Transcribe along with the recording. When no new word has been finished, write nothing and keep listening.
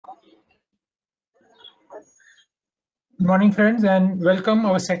Good morning, friends, and welcome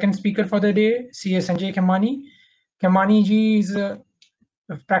our second speaker for the day, CA Sanjay Khemani. Khemani ji is a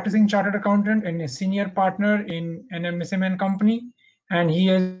practicing chartered accountant and a senior partner in an MSMN company, and he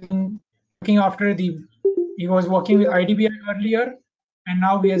has been looking after he was working with IDBI earlier, and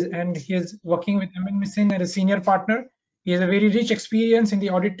now he is working with MSMN as a senior partner. He has a very rich experience in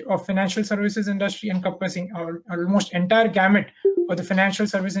the audit of financial services industry, encompassing almost entire gamut of the financial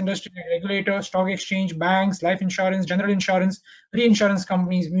service industry, like regulator, stock exchange, banks, life insurance, general insurance, reinsurance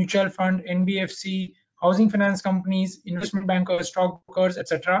companies, mutual fund, NBFC, housing finance companies, investment bankers, stockbrokers,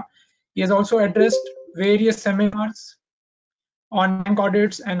 etc. He has also addressed various seminars on bank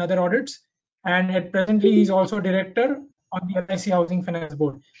audits and other audits. And at presently, he is also director on the LIC Housing Finance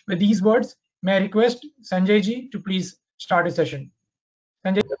Board. With these words, may I request Sanjay ji to please start his session.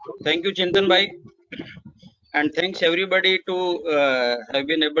 Sanjay. Thank you, Chintan bhai, and thanks everybody to have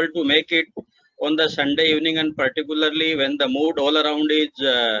been able to make it on the Sunday evening, and particularly when the mood all around is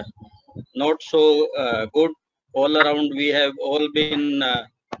not so good. All around, we have all been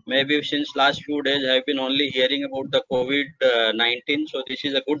maybe since last few days have been only hearing about the COVID-19. So this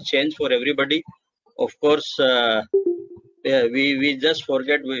is a good change for everybody. Of course, we just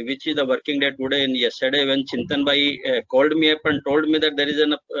forget which is the working day today. And yesterday when Chintan bhai called me up and told me that there is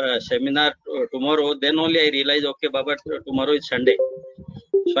a seminar tomorrow, then only I realized, okay, Baba, tomorrow is Sunday.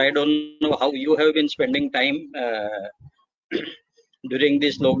 So I don't know how you have been spending time during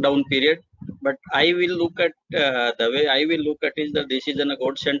this lockdown period, but I will look at the way I will look at is that this is a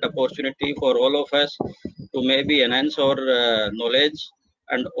godsend opportunity for all of us to maybe enhance our knowledge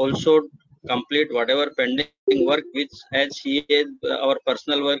and also complete whatever pending work which, as he is, our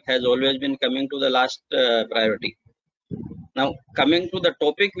personal work has always been coming to the last priority. Now, coming to the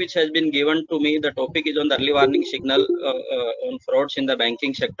topic which has been given to me, the topic is on the early warning signal on frauds in the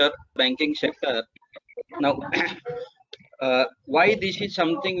banking sector. Now, why this is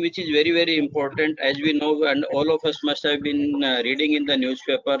something which is very, very important, as we know, and all of us must have been reading in the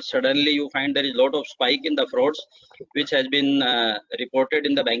newspaper. Suddenly, you find there is a lot of spike in the frauds which has been reported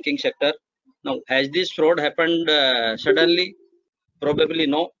in the banking sector. Now, has this fraud happened suddenly? Probably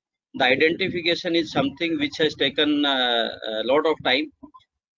no. The identification is something which has taken a lot of time.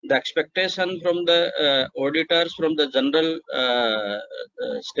 The expectation from the auditors, from the general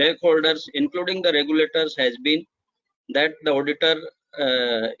stakeholders, including the regulators, has been that the auditor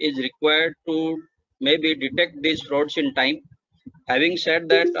is required to maybe detect these frauds in time. Having said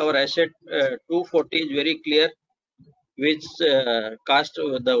that, our asset 240 is very clear, which cast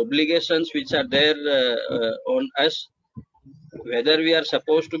the obligations which are there on us, whether we are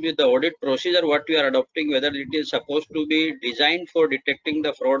supposed to be the audit procedure what we are adopting, whether it is supposed to be designed for detecting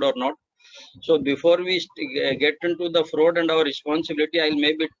the fraud or not. So before we get into the fraud and our responsibility, I'll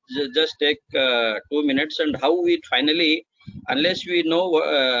maybe just take 2 minutes, and how we finally, unless we know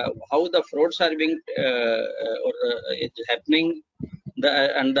how the frauds are being it's happening,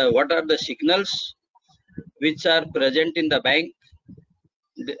 what are the signals which are present in the bank,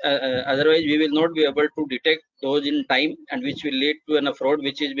 otherwise we will not be able to detect those in time, and which will lead to a fraud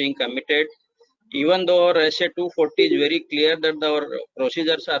which is being committed. Even though our SA 240 is very clear that our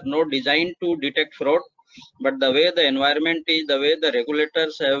procedures are not designed to detect fraud, but the way the environment is, the way the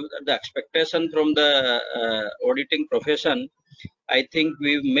regulators have the expectation from the auditing profession, I think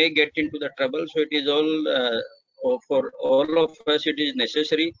we may get into the trouble. So it is all for all of us, it is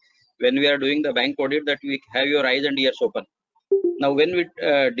necessary when we are doing the bank audit that we have your eyes and ears open. Now, when we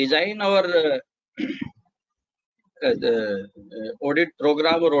design our audit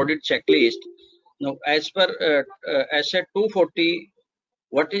program or audit checklist, now as per asset 240,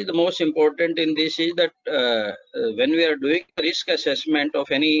 what is the most important in this is that when we are doing risk assessment of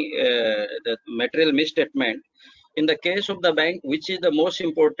any the material misstatement, in the case of the bank, which is the most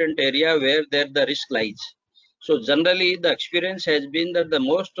important area where there the risk lies. So generally, the experience has been that the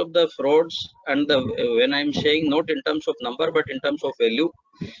most of the frauds, and when I'm saying not in terms of number but in terms of value,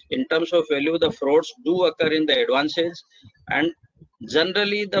 the frauds do occur in the advances, and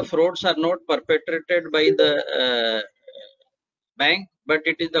generally the frauds are not perpetrated by the bank, but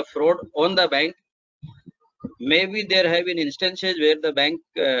it is the fraud on the bank. Maybe there have been instances where the bank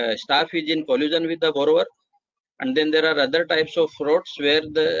staff is in collusion with the borrower, and then there are other types of frauds where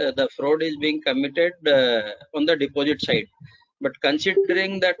the fraud is being committed on the deposit side. But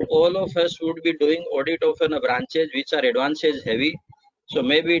considering that all of us would be doing audit of branches which are advances heavy, so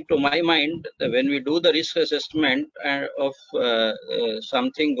maybe to my mind, when we do the risk assessment of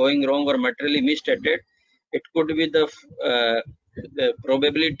something going wrong or materially misstated, it could be the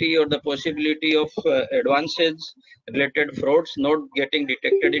probability or the possibility of advances related frauds not getting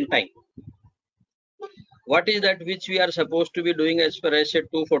detected in time. what is that which we are supposed to be doing as per I said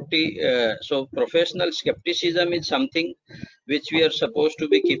 240. So professional skepticism is something which we are supposed to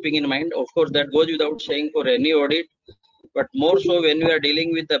be keeping in mind. Of course, that goes without saying for any audit, but more so when we are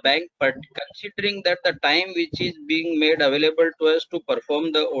dealing with the bank, but considering that the time which is being made available to us to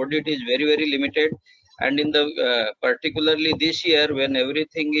perform the audit is very, very limited. And in the particularly this year when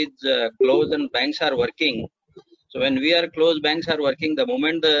everything is closed and banks are working, so when we are closed, banks are working. The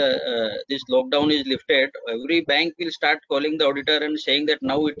moment the this lockdown is lifted, every bank will start calling the auditor and saying that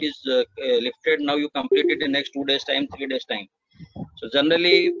now it is lifted. Now you complete it in next 2 days time, 3 days time. So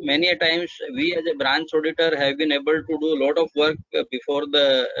generally, many a times we as a branch auditor have been able to do a lot of work before the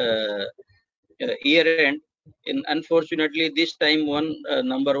year end. Unfortunately, this time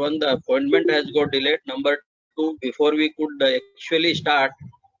number one, the appointment has got delayed. Number two, before we could actually start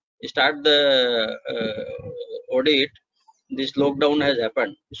the audit, this lockdown has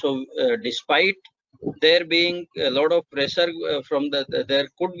happened. So despite there being a lot of pressure there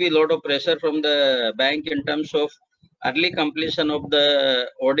could be a lot of pressure from the bank in terms of early completion of the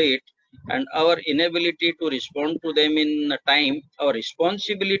audit and our inability to respond to them in time, our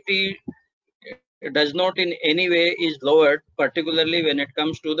responsibility does not in any way is lowered, particularly when it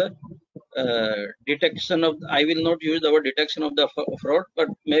comes to the detection of, I will not use the word detection of the fraud, but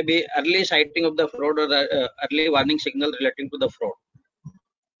maybe early sighting of the fraud or early warning signal relating to the fraud.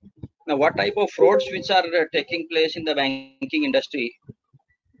 Now, what type of frauds which are taking place in the banking industry?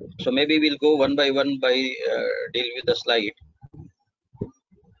 So maybe we'll go one by deal with the slide.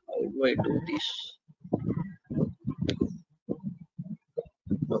 How do I do this?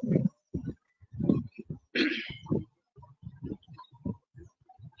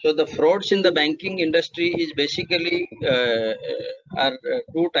 So the frauds in the banking industry is basically are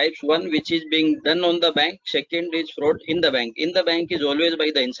two types. One which is being done on the bank. Second is fraud in the bank. In the bank is always by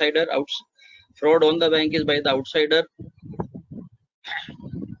the insider. Fraud on the bank is by the outsider.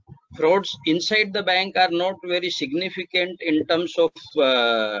 Frauds inside the bank are not very significant in terms of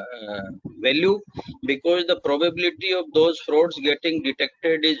value, because the probability of those frauds getting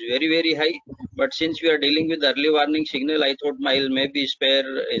detected is very, very high. But since we are dealing with early warning signal, I thought I'll maybe spend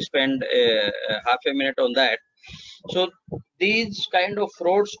half a minute on that. So these kind of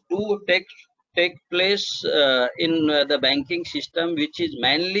frauds do take place in the banking system, which is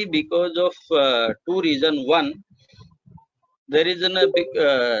mainly because of two reasons. One, there is a big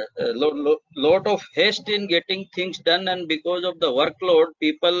lot of haste in getting things done, and because of the workload,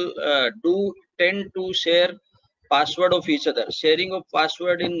 people do tend to share password of each other. Sharing of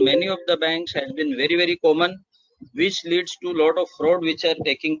password in many of the banks has been very, very common, which leads to a lot of fraud which are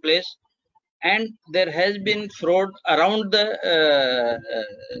taking place. And there has been fraud around the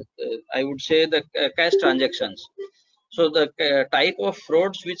I would say the cash transactions. So the type of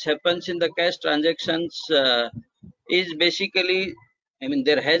frauds which happens in the cash transactions is basically, I mean,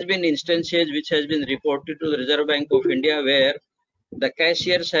 there has been instances which has been reported to the Reserve Bank of India where the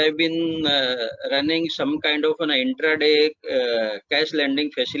cashiers have been running some kind of an intraday cash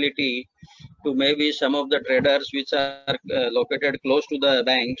lending facility to maybe some of the traders which are located close to the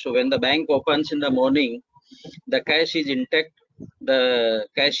bank. So when the bank opens in the morning, the cash is intact. The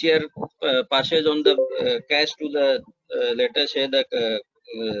cashier passes on the cash to the let us say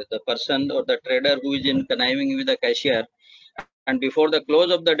the person or the trader who is in conniving with the cashier, and before the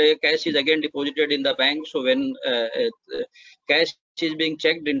close of the day, cash is again deposited in the bank. So when cash is being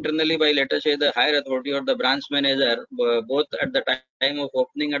checked internally by, let us say, the higher authority or the branch manager, both at the time of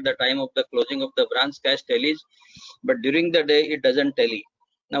opening, at the time of the closing of the branch, cash tallies, but during the day it doesn't tally.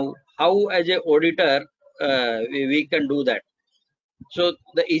 Now, how as a auditor we can do that? So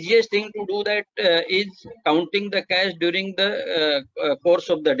the easiest thing to do that is counting the cash during the course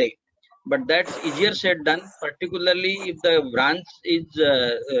of the day. But that's easier said done, particularly if the branch is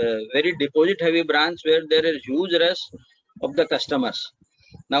very deposit heavy branch where there is huge rush of the customers.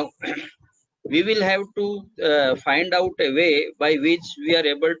 Now, we will have to find out a way by which we are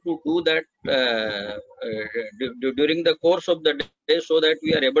able to do that during the course of the day, so that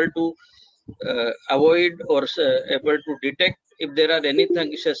we are able to avoid or able to detect if there are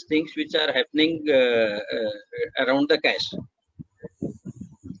anything such things which are happening around the cash.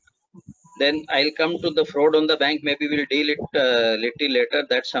 Then I'll come to the fraud on the bank. Maybe we'll deal it little later.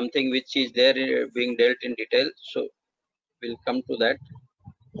 That's something which is there being dealt in detail. So we'll come to that.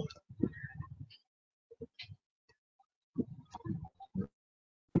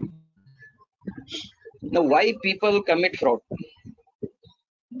 Now, why people commit fraud?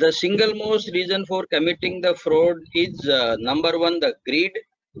 The single most reason for committing the fraud is number one, the greed,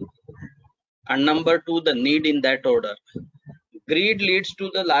 and number two, the need, in that order. greed leads to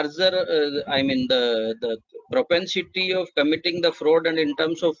the larger, I mean, the propensity of committing the fraud, and in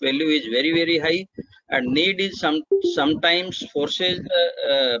terms of value is very, very high, and need is sometimes forces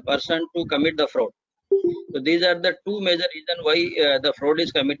the person to commit the fraud. So these are the two major reasons why the fraud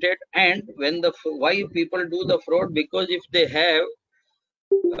is committed. And when why people do the fraud, because if they have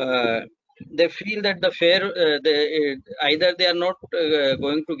they feel that the fair either they are not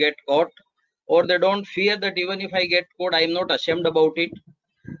going to get caught, or they don't fear that even if I get caught, I am not ashamed about it.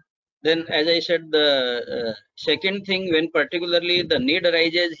 Then, as I said, the second thing, when particularly the need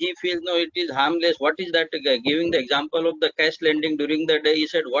arises, he feels no, it is harmless. What is that? Giving the example of the cash lending during the day, he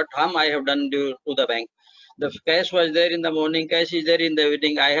said, what harm I have done to the bank? The cash was there in the morning, cash is there in the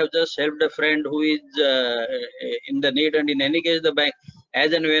evening. I have just helped a friend who is in the need, and in any case, the bank,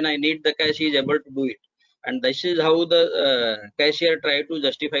 as and when I need the cash, he is able to do it. And this is how the cashier try to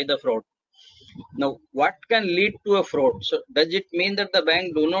justify the fraud. Now, what can lead to a fraud? So, does it mean that the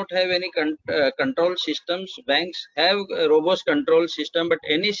bank do not have any control systems? Banks have a robust control system, but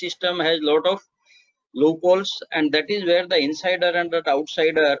any system has lot of loopholes, and that is where the insider and the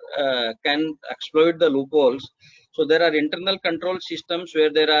outsider can exploit the loopholes. So there are internal control systems where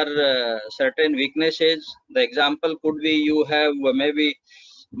there are certain weaknesses. The example could be you have maybe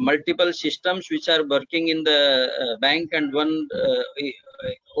multiple systems which are working in the bank, and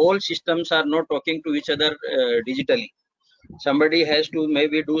all systems are not talking to each other digitally. Somebody has to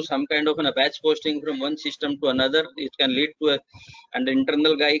maybe do some kind of a batch posting from one system to another. It can lead to and the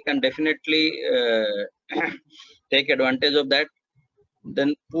internal guy can definitely take advantage of that.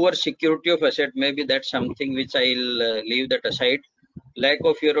 Then poor security of asset, maybe that's something which I'll leave that aside. Lack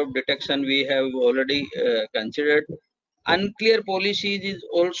of fear of detection, we have already considered. Unclear policies is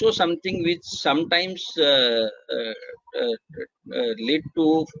also something which sometimes lead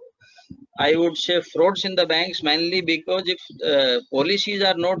to, I would say, frauds in the banks, mainly because if policies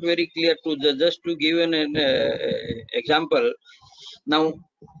are not very clear. Just to give an example, now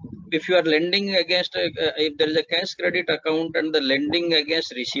if you are lending against if there is a cash credit account and the lending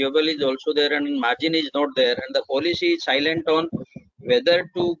against receivable is also there and margin is not there, and the policy is silent on whether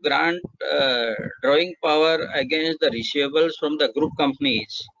to grant drawing power against the receivables from the group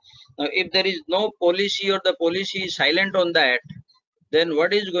companies. Now, if there is no policy or the policy is silent on that, then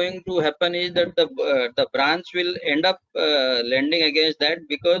what is going to happen is that the branch will end up lending against that,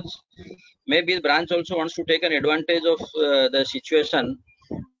 because maybe the branch also wants to take an advantage of the situation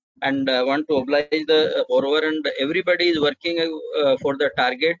and want to oblige the borrower, and everybody is working for the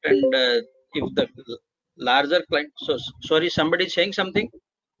target. And if the larger client, so sorry, somebody is saying something.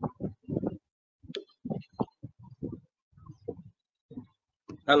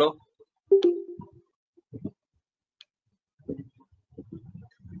 Hello.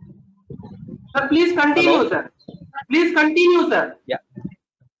 Sir, please continue, hello? Sir. Please continue, sir. Yeah.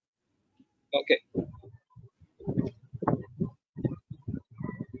 Okay.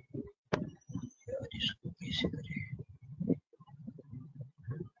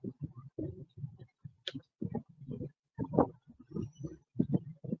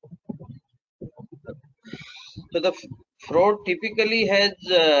 So the fraud typically has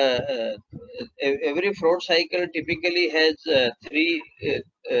every fraud cycle typically has three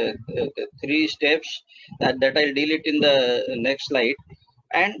steps that I'll deal it in the next slide.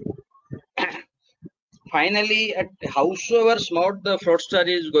 And finally, at howsoever smart the fraudster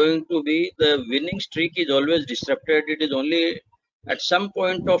is going to be, the winning streak is always disrupted. It is only at some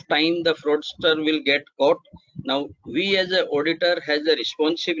point of time the fraudster will get caught. Now, we as an auditor has a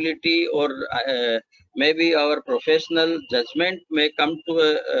responsibility, or maybe our professional judgment may come to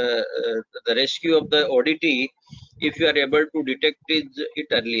the rescue of the auditee if you are able to detect it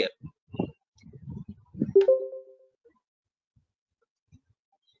earlier.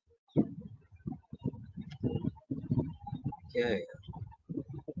 Yeah.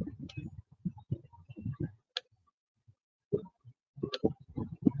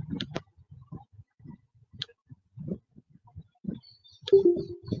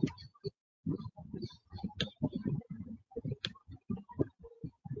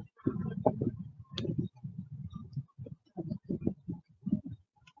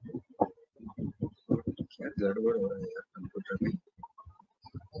 गड़बड़ हो रहा है यार computer में.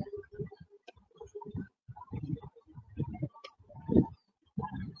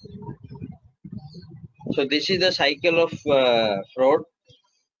 So this is the cycle of fraud.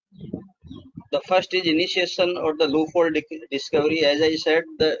 The first is initiation or the loophole discovery. As I said,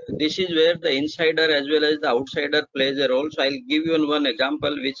 this is where the insider as well as the outsider plays a role. So I'll give you one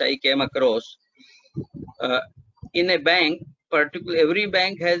example which I came across. In a bank, particularly every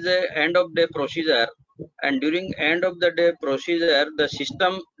bank has a end of day procedure and during end of the day procedure, the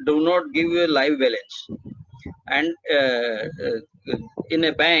system do not give you a live balance. And in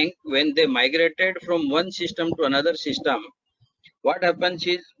a bank, when they migrated from one system to another system, what happens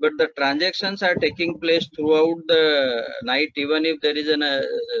is, but the transactions are taking place throughout the night, even if there is an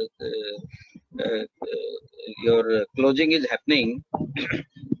your closing is happening.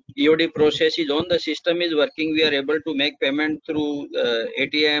 EOD process is on, the system is working, we are able to make payment through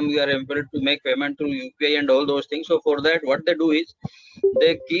ATM, we are able to make payment through UPI and all those things. So for that, what they do is,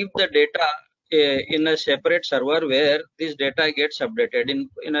 they keep the data in a separate server where this data gets updated.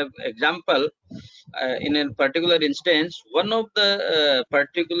 In an example, in a particular instance, one of the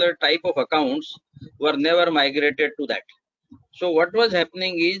particular type of accounts were never migrated to that. So what was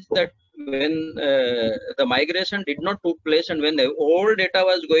happening is that when the migration did not took place, and when the old data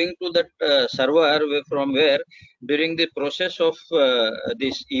was going to that server from where during the process of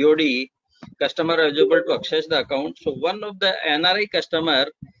this EOD, customer was able to access the account. So one of the NRI customer,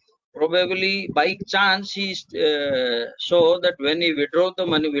 probably by chance, he saw that when he withdraw the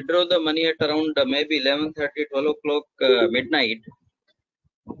money at around maybe 11:30, 12 o'clock midnight,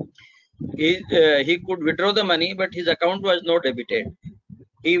 he could withdraw the money, but his account was not debited.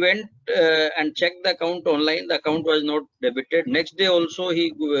 He went and checked the account online. The account was not debited. Next day also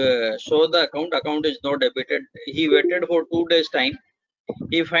he saw the account is not debited. He waited for 2 days time.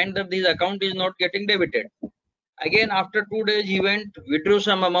 He find that his account is not getting debited. Again, after 2 days, he went, withdrew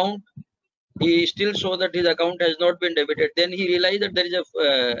some amount. He still saw that his account has not been debited. Then he realized that there is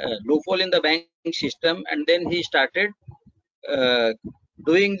a loophole in the bank system, and then he started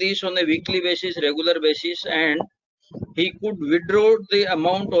doing this on a weekly basis, regular basis, and he could withdraw the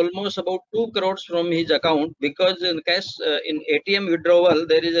amount almost about 2 crores from his account, because in case in ATM withdrawal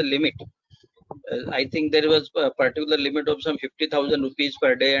there is a limit. I think there was a particular limit of some 50,000 rupees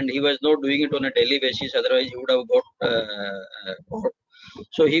per day, and he was not doing it on a daily basis. Otherwise, he would have got.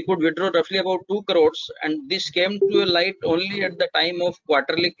 So he could withdraw roughly about 2 crores, and this came to a light only at the time of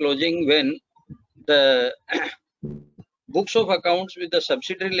quarterly closing, when the books of accounts with the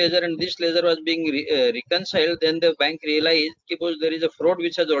subsidiary ledger and this ledger was being reconciled. Then the bank realized because there is a fraud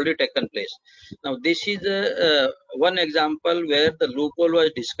which has already taken place. Now this is one example where the loophole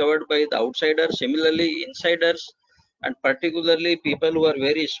was discovered by the outsiders. Similarly, insiders, and particularly people who are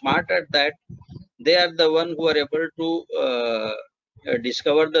very smart at that, they are the one who are able to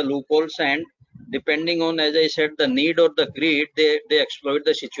discover the loopholes, and depending on, as I said, the need or the greed, they exploit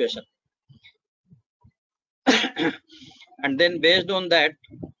the situation. And then based on that,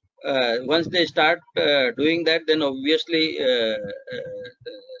 once they start doing that, then obviously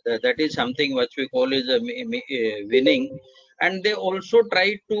that is something which we call is a winning. And they also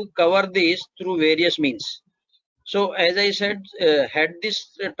try to cover this through various means. So as I said, had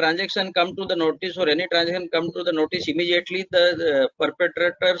this transaction come to the notice, or any transaction come to the notice, immediately the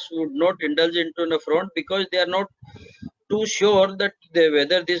perpetrators would not indulge into the fraud, because they are not too sure that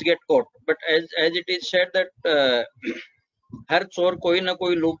whether this get caught. But as it is said that हर चोर कोई ना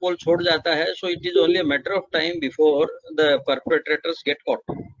कोई loophole छोड़ जाता है, so it is only a matter of time before the perpetrators get caught.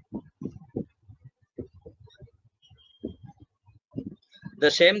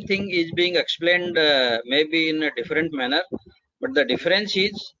 The same thing is being explained maybe in a different manner, but the difference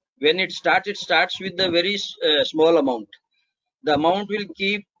is when it starts with a very small amount. The amount will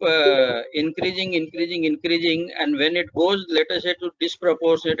keep increasing, and when it goes, let us say, to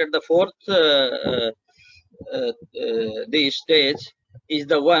disproportionate at the fourth the stage is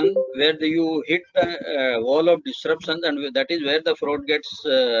the one where you hit the wall of disruptions, and that is where the fraud gets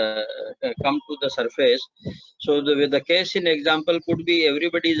come to the surface. So the case in example could be,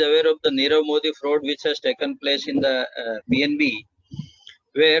 everybody is aware of the Nirav Modi fraud which has taken place in the PNB,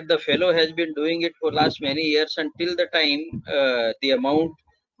 where the fellow has been doing it for last many years, until the time the amount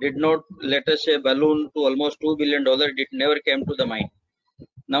did not, let us say, balloon to almost $2 billion. It never came to the mind.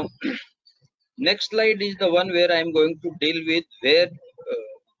 Now next slide is the one where I am going to deal with, where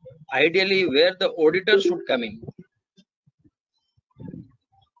ideally where the auditor should come in.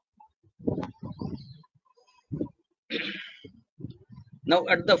 Now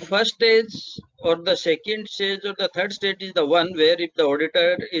at the first stage, or the second stage, or the third stage is the one where if the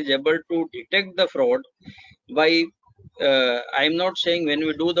auditor is able to detect the fraud by I am not saying when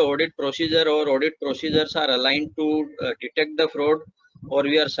we do the audit procedure, or audit procedures are aligned to detect the fraud, or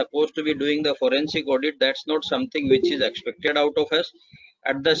we are supposed to be doing the forensic audit. That's not something which is expected out of us.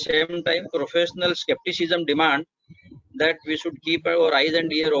 At the same time, professional skepticism demand that we should keep our eyes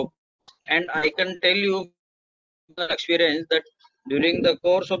and ears open. And I can tell you from experience that during the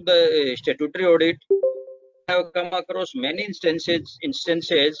course of the statutory audit, I have come across many instances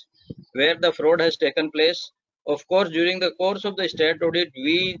where the fraud has taken place. Of course, during the course of the stat audit,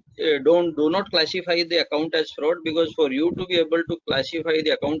 we do not classify the account as fraud, because for you to be able to classify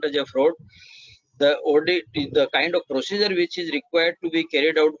the account as a fraud, the audit, the kind of procedure which is required to be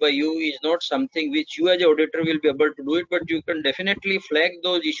carried out by you is not something which you as an auditor will be able to do it, but you can definitely flag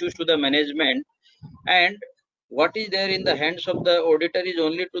those issues to the management, and what is there in the hands of the auditor is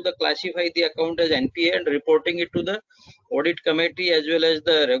only to the classify the account as NPA and reporting it to the audit committee as well as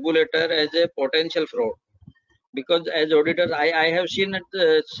the regulator as a potential fraud. Because as auditors, I have seen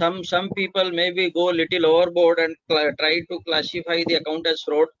that some people maybe go little overboard and try to classify the account as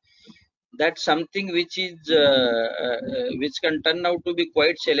fraud. That's something which is which can turn out to be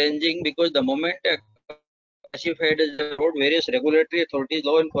quite challenging, because the moment classified as a fraud, various regulatory authorities,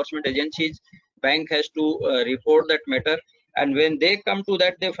 law enforcement agencies, bank has to report that matter, and when they come to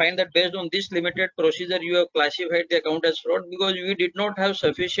that, they find that based on this limited procedure you have classified the account as fraud, because we did not have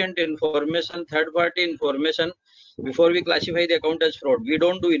sufficient information, third party information, before we classify the account as fraud. We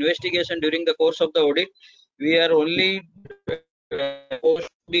don't do investigation during the course of the audit. We are only supposed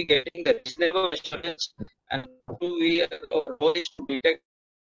to be getting the reasonable assurance, and we our role is to detect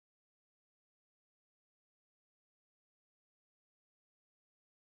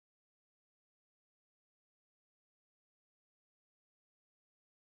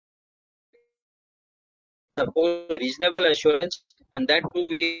suppose reasonable assurance, and that too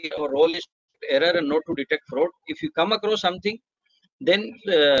our role is error and not to detect fraud. If you come across something, then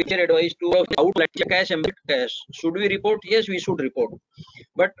future advice to how to let cash and cash. Should we report? Yes, we should report.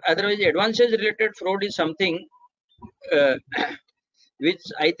 But otherwise, advances related fraud is something uh, which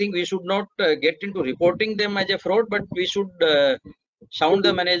I think we should not get into reporting them as a fraud, but we should sound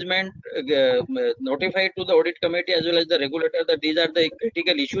the management, notify to the audit committee as well as the regulator that these are the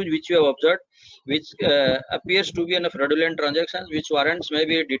critical issues which you have observed, which appears to be in a fraudulent transactions, which warrants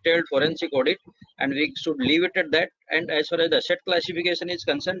maybe a detailed forensic audit, and we should leave it at that. And as far as the asset classification is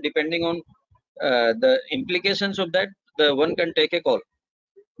concerned, depending on the implications of that, the one can take a call.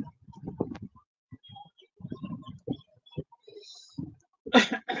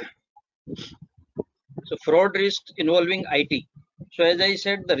 So fraud risk involving IT. So as I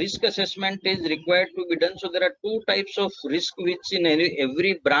said, the risk assessment is required to be done. So there are two types of risk which in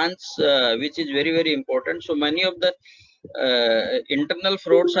every branch, which is very, very important. So many of the internal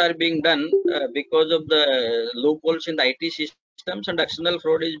frauds are being done because of the loopholes in the IT systems, and external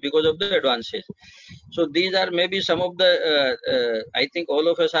fraud is because of the advances. So these are maybe some of the, I think all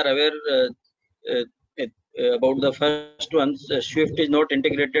of us are aware uh, about the first one. Swift is not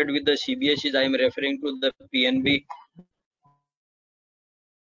integrated with the CBSEs. I am referring to the PNB.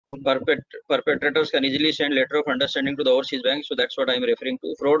 Perpetrators can easily send letter of understanding to the overseas bank. So that's what I am referring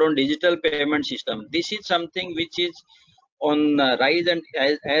to. Fraud on digital payment system. This is something which is on rise, and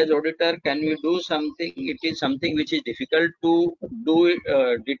as auditor, can we do something? It is something which is difficult to do,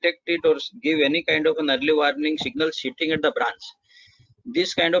 detect it or give any kind of an early warning signal sitting at the branch.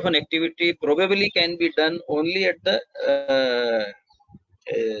 This kind of an activity probably can be done only at the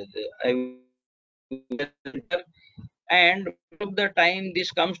and of the time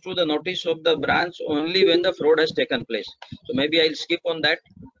this comes to the notice of the branch only when the fraud has taken place. So maybe I'll skip on that.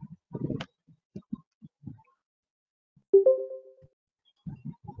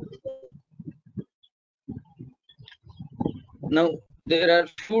 Now there are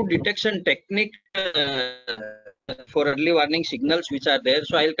few detection techniques for early warning signals which are there.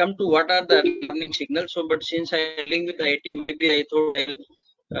 So I'll come to what are the early warning signals. So but since I'm dealing with IT, maybe I thought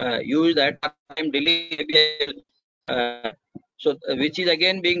I'll use that. I'm dealing maybe so which is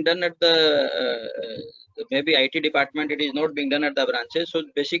again being done at the maybe IT department. It is not being done at the branches. So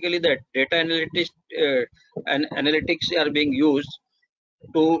basically the data analytics and analytics are being used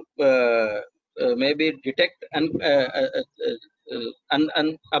to maybe detect an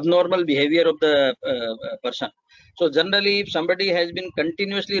abnormal behavior of the person. So generally, if somebody has been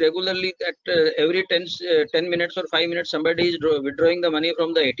continuously, regularly at every 10 minutes or 5 minutes, somebody is withdrawing the money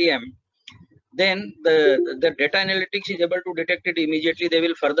from the ATM, then the data analytics is able to detect it immediately. They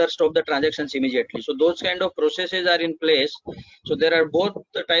will further stop the transactions immediately. So those kind of processes are in place. So there are both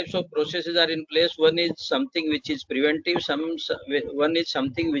the types of processes are in place. One is something which is preventive, one is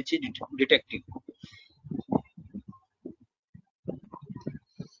something which is detective.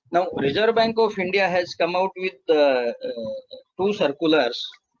 Now Reserve Bank of India has come out with two circulars.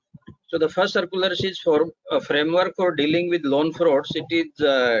 So the first circular is for a framework for dealing with loan frauds. It is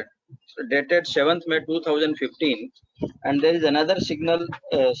dated 7th May 2015, and there is another signal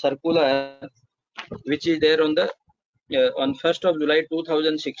circular which is there on the on 1st of July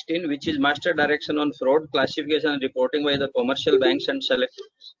 2016, which is Master Direction on Fraud Classification and Reporting by the Commercial Banks and Select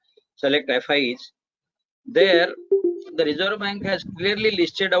select FIs, there the Reserve Bank has clearly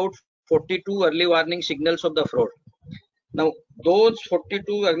listed out 42 early warning signals of the fraud. Now, those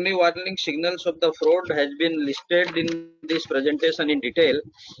 42 early warning signals of the fraud has been listed in this presentation in detail,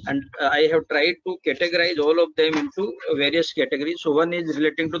 and I have tried to categorize all of them into various categories. So one is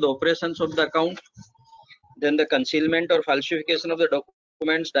relating to the operations of the account, then the concealment or falsification of the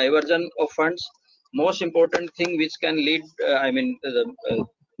documents, diversion of funds. Most important thing which can lead,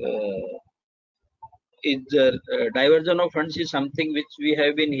 diversion of funds is something which we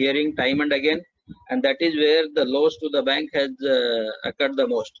have been hearing time and again, and that is where the loss to the bank has occurred the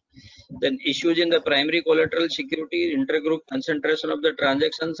most. Then issues in the primary collateral security, intergroup concentration of the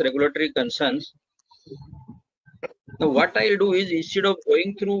transactions, regulatory concerns. Now what I'll do is, instead of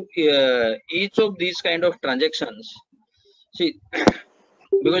going through each of these kind of transactions, see,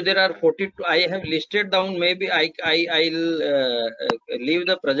 because there are 42, I have listed down, maybe I'll leave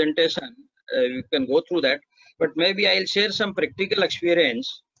the presentation, you can go through that, but maybe I'll share some practical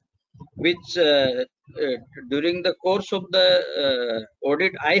experience which during the course of the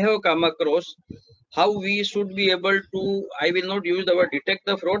audit I have come across, how we should be able to, I will not use the word detect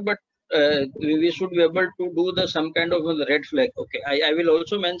the fraud, but we should be able to do the some kind of a red flag. Okay, I will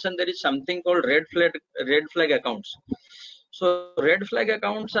also mention there is something called red flag accounts. So red flag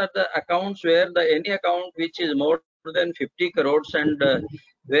accounts are the accounts where any account which is more than 50 crores and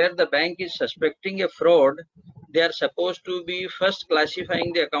where the bank is suspecting a fraud, they are supposed to be first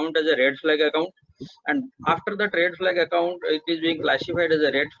classifying the account as a red flag account, and after that red flag account it is being classified as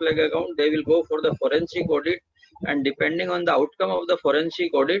a red flag account, they will go for the forensic audit, and depending on the outcome of the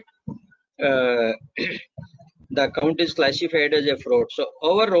forensic audit, the account is classified as a fraud. So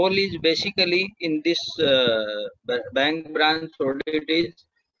our role is basically in this bank branch audit is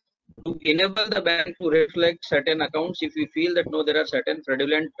to enable the bank to reflect certain accounts if we feel that no, there are certain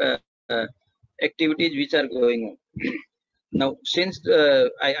fraudulent activities which are going on. Now, since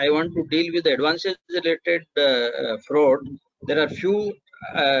I want to deal with the advances related fraud, there are few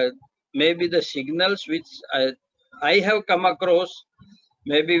maybe the signals which I have come across,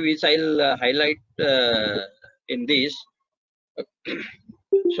 maybe which I'll highlight in this.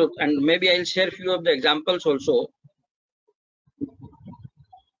 So, and maybe I'll share few of the examples also.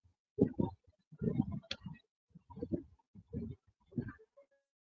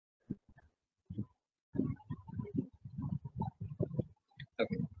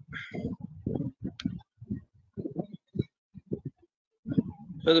 Okay.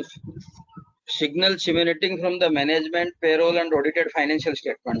 So the signals emanating from the management, payroll, and audited financial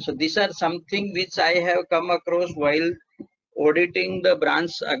statements. So these are something which I have come across while auditing the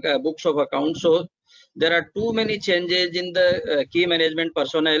branch books of accounts. So there are too many changes in the key management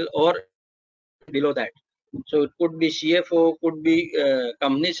personnel or below that. So it could be CFO, could be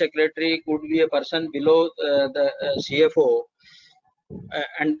company secretary, could be a person below the CFO.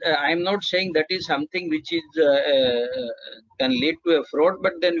 And I'm not saying that is something which is can lead to a fraud,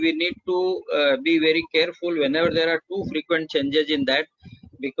 but then we need to be very careful whenever there are too frequent changes in that,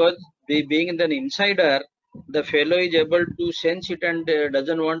 because being an insider, the fellow is able to sense it and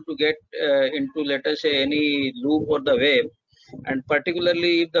doesn't want to get into, let us say, any loop or the web, and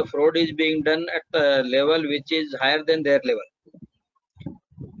particularly if the fraud is being done at a level which is higher than their level.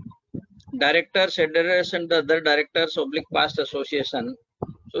 Directors, editors, and the other directors oblique past association.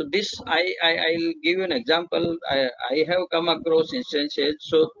 So this I'll give you an example. I have come across instances.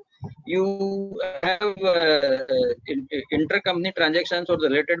 So you have intercompany transactions or the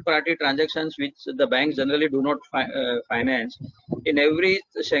related party transactions which the banks generally do not finance. In every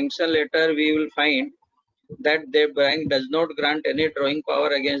sanction letter, we will find that the bank does not grant any drawing power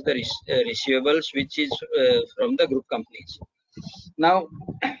against the receivables which is from the group companies. Now,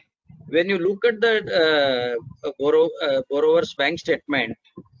 when you look at the borrower's bank statement,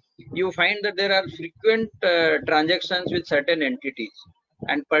 you find that there are frequent transactions with certain entities,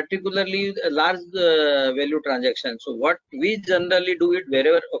 and particularly large value transactions. So what we generally do it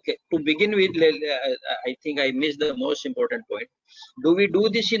wherever, okay, to begin with, I think I missed the most important point. Do we do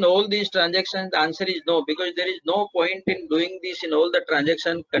this in all these transactions? The answer is no, because there is no point in doing this in all the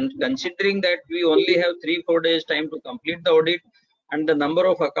transactions, considering that we only have 3-4 days time to complete the audit, and the number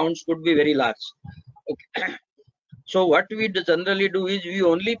of accounts could be very large. Okay. So what we generally do is we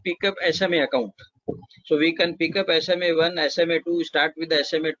only pick up SMA account. So we can pick up SMA 1, SMA 2, start with the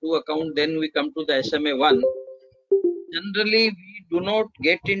SMA 2 account, then we come to the SMA 1. Generally, we do not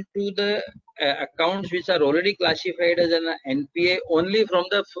get into the accounts which are already classified as an NPA only from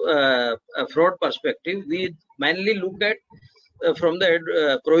the fraud perspective. We mainly look at from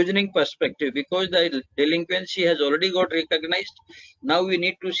the provisioning perspective, because the delinquency has already got recognized. Now we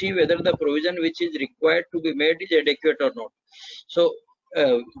need to see whether the provision which is required to be made is adequate or not. So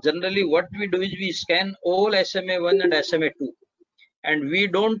generally what we do is we scan all SMA1 and SMA2, and we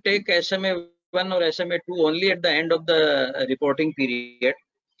don't take SMA1 or SMA2 only at the end of the reporting period.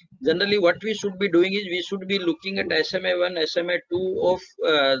 Generally what we should be doing is we should be looking at SMA1, SMA2 of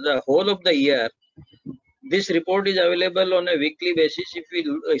the whole of the year. This report is available on a weekly basis. If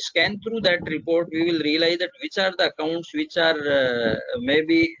we scan through that report, we will realize that which are the accounts which are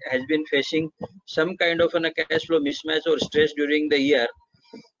maybe has been facing some kind of a cash flow mismatch or stress during the year,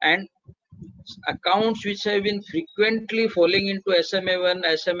 and accounts which have been frequently falling into SMA1,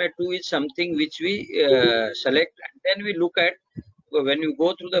 SMA2 is something which we select, and then we look at, when you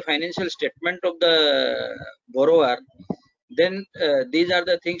go through the financial statement of the borrower, then these are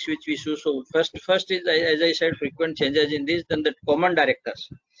the things which we should. So first is, as I said, frequent changes in this, then the common directors.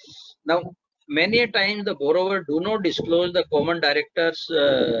 Now many a times the borrower do not disclose the common directors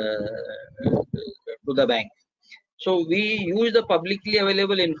to the bank. So we use the publicly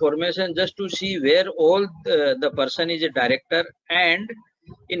available information just to see where all the person is a director, and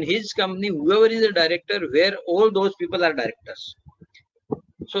in his company whoever is a director, where all those people are directors.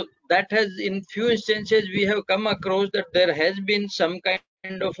 So that has, in few instances we have come across that there has been some kind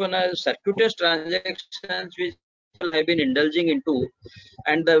of circuitous transactions which people have been indulging into,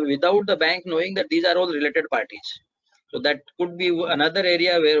 and without the bank knowing that these are all related parties. So that could be another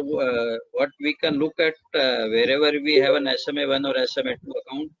area where what we can look at wherever we have an SMA1 or SMA2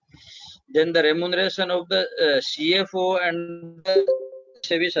 account. Then the remuneration of the CFO and the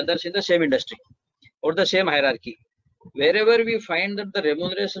service others in the same industry or the same hierarchy. Wherever we find that the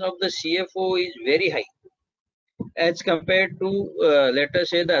remuneration of the CFO is very high as compared to let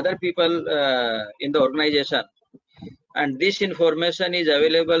us say the other people in the organization, and this information is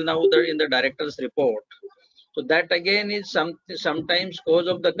available now in the director's report. So that again is sometimes cause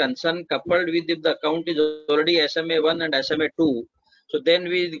of the concern, coupled with if the account is already SMA1 and SMA2. So then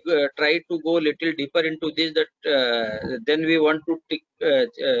we try to go little deeper into this, that then we want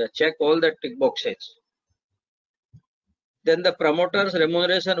to check all the tick boxes. Then the promoter's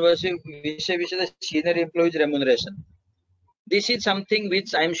remuneration versus the senior employees remuneration. This is something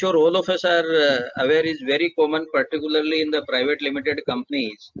which I'm sure all of us are aware is very common, particularly in the private limited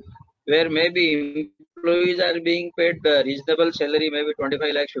companies, where maybe employees are being paid reasonable salary, maybe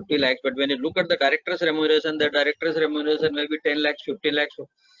 25 lakhs, 50 lakhs. But when you look at the director's remuneration, the director's remuneration may be 10 lakhs, 15 lakhs,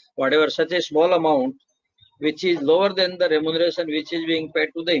 whatever, such a small amount, which is lower than the remuneration which is being paid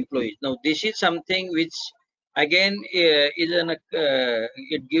to the employees. Now, this is something which again is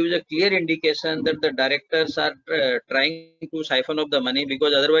it gives a clear indication that the directors are trying to siphon off the money,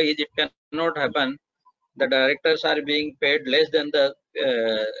 because otherwise it cannot happen. The directors are being paid less than the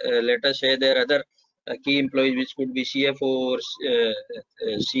let us say their other key employees, which could be CFO or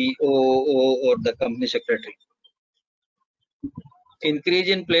COO or the company secretary. Increase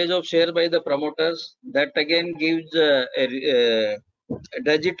in place of share by the promoters, that again gives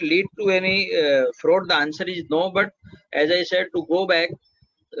does it lead to any fraud? The answer is no. But as I said, to go back,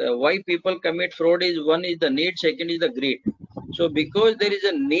 why people commit fraud is, one is the need, second is the greed. So because there is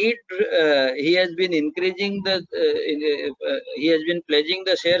a need, he has been increasing the he has been pledging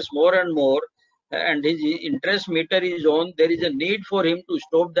the shares more and more, and his interest meter is on. There is a need for him to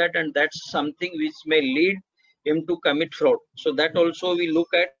stop that, and that's something which may lead him to commit fraud. So that also we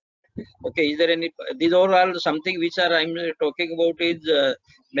look at. Okay, is there any? These all are something which are I'm talking about is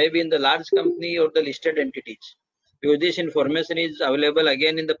maybe in the large company or the listed entities, because this information is available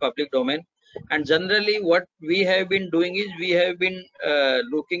again in the public domain. And generally what we have been doing is we have been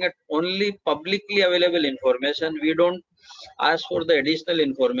looking at only publicly available information. We don't ask for the additional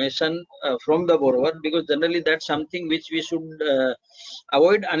information from the borrower, because generally that's something which we should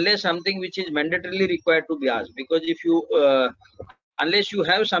avoid unless something which is mandatorily required to be asked. Because if you unless you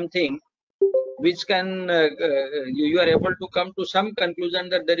have something which can you are able to come to some conclusion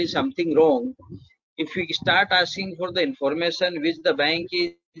that there is something wrong, if we start asking for the information which the bank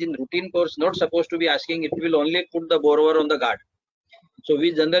is in routine course not supposed to be asking, it will only put the borrower on the guard. So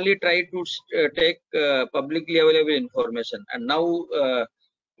we generally try to take publicly available information. And now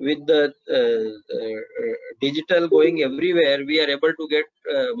with the digital going everywhere, we are able to get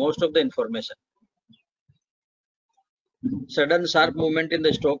most of the information. Sudden sharp movement in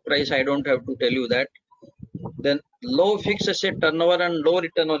the stock price, I don't have to tell you that. Then low fixed asset turnover and low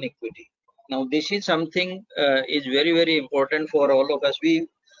return on equity. Now this is something is very, very important for all of us.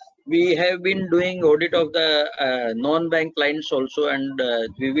 We have been doing audit of the non-bank clients also, and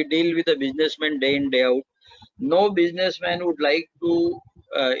we deal with the businessmen day in day out. no businessman would like to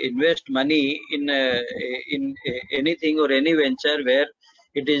invest money in anything or any venture where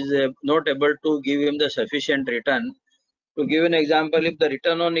it is not able to give him the sufficient return. To give an example, if the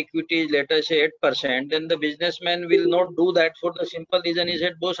return on equity is, let us say, 8%, then the businessman will not do that for the simple reason he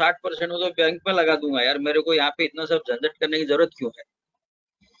said, boss 8% हो तो bank में लगा दूंगा यार, मेरे को यहाँ पे इतना सब झंझट करने की जरूरत क्यों है?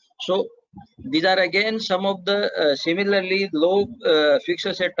 So these are again some of the similarly low fixed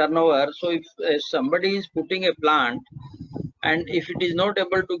asset turnover. So if somebody is putting a plant and if it is not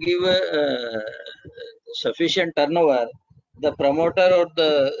able to give a sufficient turnover, the promoter or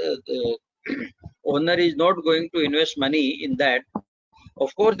the owner is not going to invest money in that.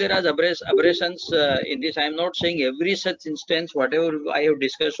 Of course, there are aberrations in this. I am not saying every such instance, whatever I have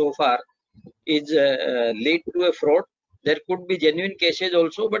discussed so far, is lead to a fraud. There could be genuine cases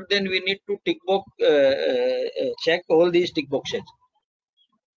also, but then we need to check all these tick boxes.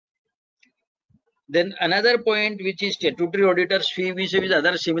 Then another point, which is statutory auditors fee with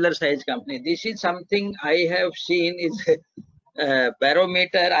other similar size company. This is something I have seen is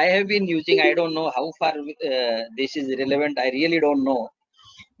barometer I have been using. I don't know how far this is relevant. I really don't know.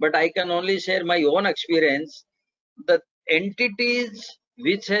 But I can only share my own experience. The entities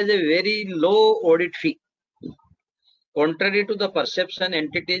which has a very low audit fee, contrary to the perception,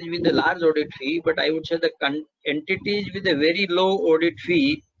 entities with a large audit fee, but I would say the entities with a very low audit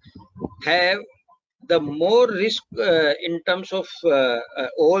fee have the more risk in terms of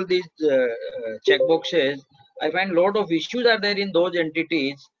all these check boxes. I find a lot of issues are there in those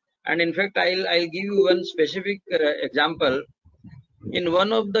entities, and in fact, I'll give you one specific example. In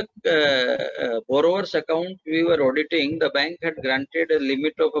one of the borrower's account we were auditing, the bank had granted a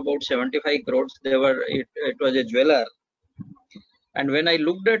limit of about 75 crores. It was a jeweler. And when I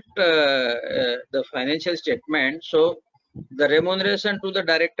looked at the financial statement, so the remuneration to the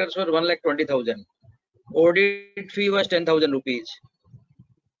directors were 1,20,000. Audit fee was 10,000 rupees.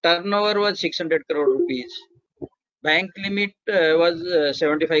 Turnover was 600 crore rupees. Bank limit was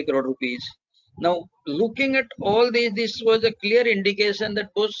 75 crore rupees. Now, looking at all these, this was a clear indication that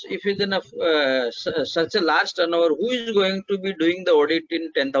if it's enough such a large turnover, who is going to be doing the audit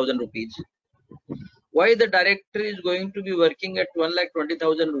in 10,000 rupees? Why the director is going to be working at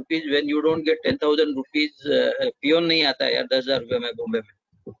 1,20,000 rupees when you don't get 10,000 rupees? Peon nahi aata hai yaar, 10,000 rupees mein Bombay mein.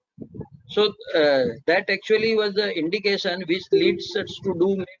 So that actually was the indication which leads us to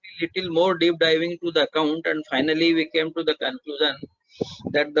do maybe little more deep diving to the account, and finally we came to the conclusion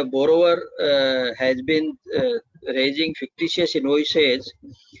that the borrower has been raising fictitious invoices,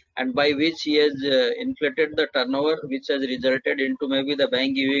 and by which he has inflated the turnover, which has resulted into maybe the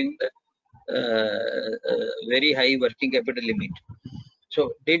bank giving the very high working capital limit.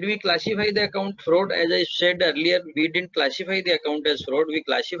 So did we classify the account fraud? As I said earlier, we didn't classify the account as fraud. We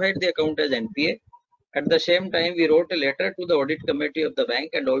classified the account as NPA. At the same time, we wrote a letter to the audit committee of the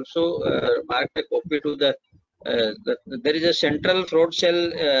bank and also marked a copy to there is a central fraud cell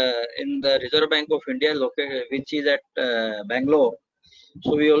in the Reserve Bank of India located, which is at Bangalore.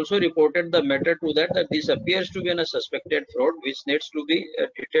 So we also reported the matter to that this appears to be a suspected fraud, which needs to be a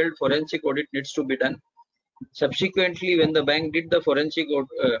detailed forensic audit needs to be done. Subsequently, when the bank did the forensic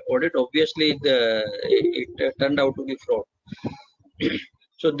audit, obviously it turned out to be fraud.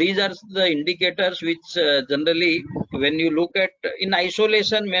 So these are the indicators which generally, when you look at in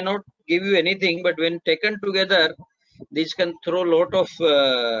isolation, may not give you anything, but when taken together, these can throw a lot of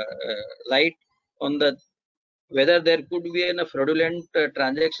light on the whether there could be a fraudulent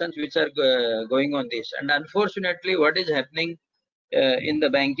transactions which are going on this. And unfortunately, what is happening in the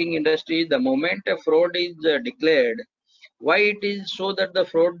banking industry, the moment a fraud is declared, why it is so that the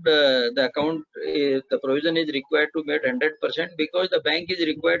fraud, the account, the provision is required to meet 100%, because the bank is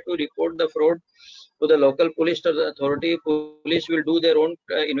required to report the fraud to the local police authority. Police will do their own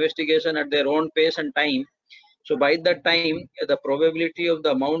investigation at their own pace and time. So by that time, the probability of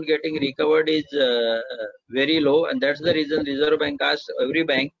the amount getting recovered is very low, and that's the reason Reserve Bank asks every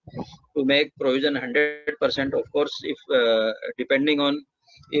bank to make provision 100%. Of course, if depending on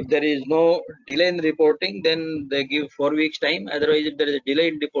if there is no delay in reporting, then they give 4 weeks time. Otherwise, if there is a delay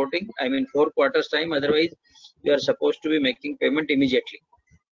in reporting, I mean 4 quarters time. Otherwise, you are supposed to be making payment immediately.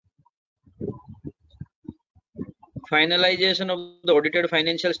 Finalization of the audited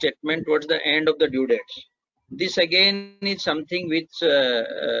financial statement towards the end of the due dates. This again is something which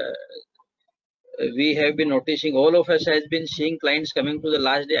we have been noticing. All of us has been seeing clients coming to the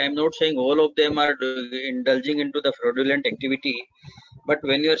last day. I am not saying all of them are indulging into the fraudulent activity, but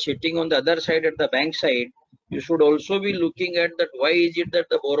when you are sitting on the other side at the bank side, you should also be looking at that. Why is it that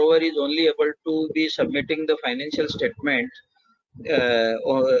the borrower is only able to be submitting the financial statement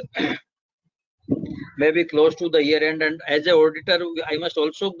maybe close to the year end. And as an auditor, I must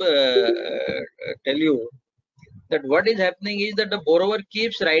also tell you that what is happening is that the borrower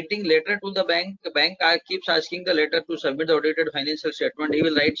keeps writing letter to the bank. The bank keeps asking the letter to submit the audited financial statement. He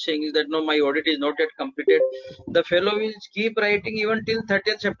will write saying that no, my audit is not yet completed. The fellow will keep writing even till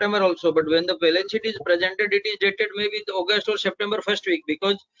 30th September also. But when the balance sheet is presented, it is dated maybe the August or September first week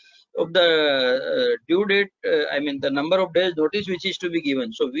because of the due date. I mean the number of days notice which is to be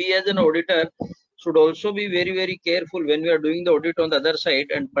given. So we as an auditor should also be very careful when we are doing the audit on the other side,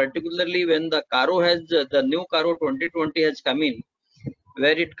 and particularly when the Caro has the new Caro 2020 has come in,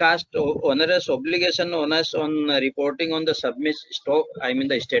 where it cast onerous obligation on us on reporting on the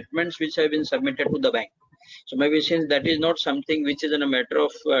the statements which have been submitted to the bank. So maybe since that is not something which is in a matter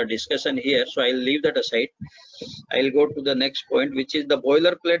of discussion here, so I'll leave that aside. I'll go to the next point, which is the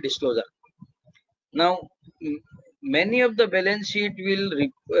boilerplate disclosure. Now, many of the balance sheet will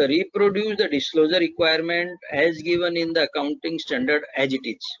reproduce the disclosure requirement as given in the accounting standard as it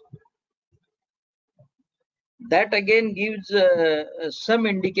is. That again gives some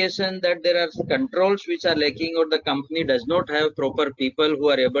indication that there are controls which are lacking, or the company does not have proper people who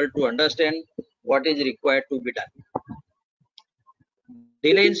are able to understand what is required to be done.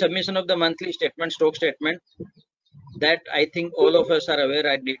 Delay in submission of the monthly statement, stock statement, that I think all of us are aware.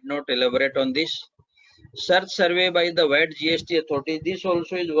 I did not elaborate on this. Search survey by the VAT GST authority. This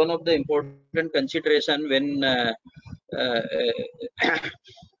also is one of the important consideration when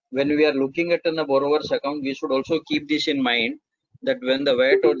when we are looking at a borrower's account. We should also keep this in mind, that when the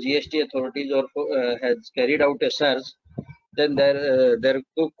VAT or GST authorities or has carried out a search, then there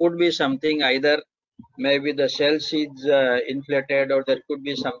could be something, either maybe the sales is inflated, or there could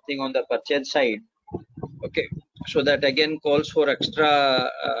be something on the purchase side. Okay, so that again calls for extra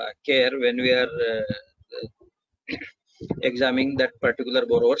care when we are examining that particular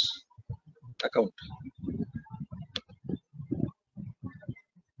borrower's account.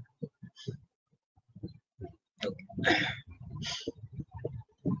 Okay.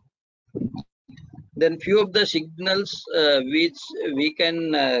 Then few of the signals which we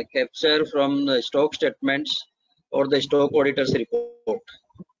can capture from the stock statements or the stock auditor's report.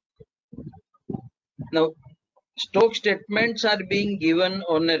 Now, stock statements are being given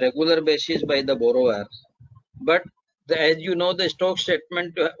on a regular basis by the borrower, but as you know, the stock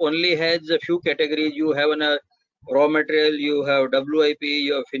statement only has a few categories. You have a raw material, you have WIP,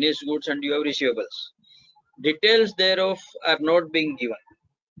 you have finished goods, and you have receivables. Details thereof are not being given.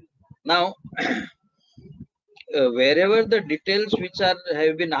 Now, wherever the details which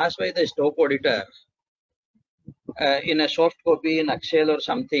have been asked by the stock auditor in a soft copy in Excel or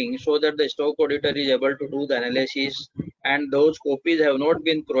something, so that the stock auditor is able to do the analysis, and those copies have not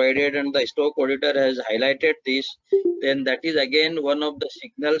been provided and the stock auditor has highlighted this, then that is again one of the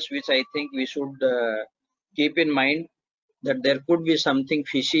signals which I think we should keep in mind, that there could be something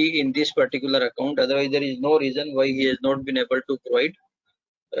fishy in this particular account. Otherwise, there is no reason why he has not been able to provide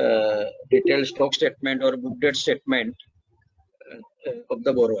detailed stock statement or book date statement of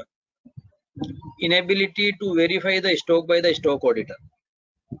the borrower. Inability to verify the stock by the stock auditor.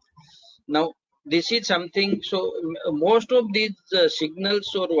 Now, this is something, so most of these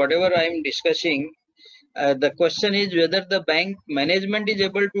signals or whatever I am discussing, the question is whether the bank management is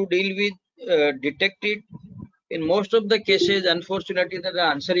able to deal with, detect it. In most of the cases, unfortunately, the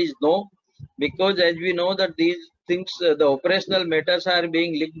answer is no, because as we know that these things, the operational matters are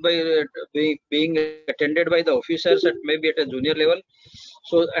being linked by being attended by the officers at maybe at a junior level.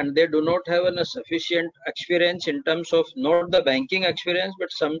 So, and they do not have a sufficient experience in terms of not the banking experience,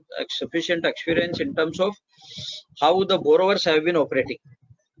 but some sufficient experience in terms of how the borrowers have been operating.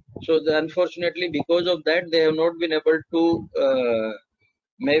 So, unfortunately, because of that, they have not been able to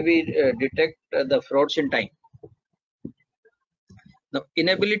maybe detect the frauds in time. Now,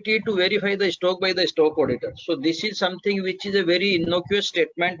 inability to verify the stock by the stock auditor. So, this is something which is a very innocuous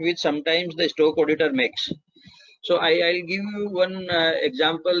statement which sometimes the stock auditor makes. So, I'll give you one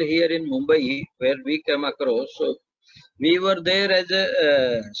example here in Mumbai where we came across. So, we were there as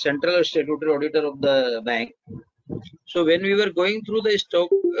a central statutory auditor of the bank. So, when we were going through the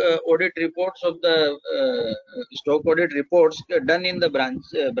stock audit reports of the stock audit reports done in the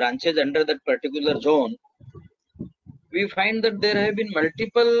branches under that particular zone, we find that there have been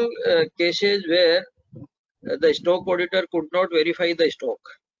multiple cases where the stock auditor could not verify the stock.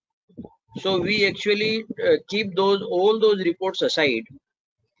 So we actually keep all those reports aside.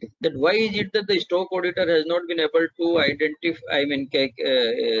 That why is it that the stock auditor has not been able to identify,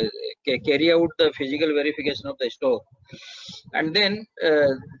 carry out the physical verification of the stock, and then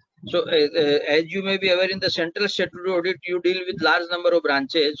So, as you may be aware, in the central statutory audit, you deal with large number of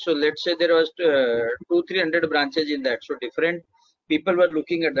branches. So, let's say there was 200-300 branches in that. So, different people were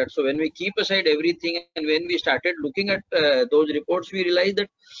looking at that. So, when we keep aside everything and when we started looking at those reports, we realized that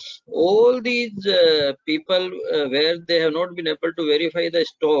all these people where they have not been able to verify the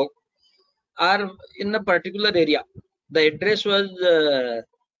stock are in a particular area. The address was,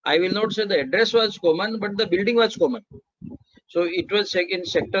 I will not say the address was common, but the building was common. So it was in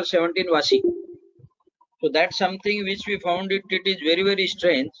sector 17 Wasi. So that's something which we found it is very, very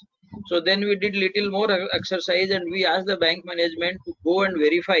strange. So then we did little more exercise and we asked the bank management to go and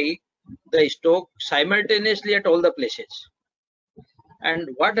verify the stock simultaneously at all the places. And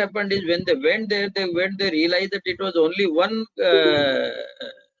what happened is when they went there, they realized that it was only one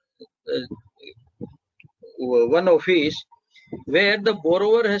office where the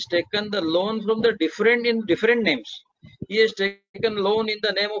borrower has taken the loan from the different names. He has taken loan in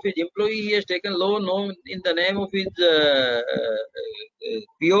the name of his employee. He has taken loan in the name of his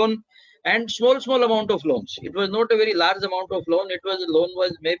peon, and small amount of loans. It was not a very large amount of loan. Loan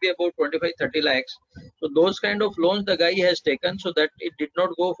was maybe about 25-30 lakhs. So those kind of loans the guy has taken, so that it did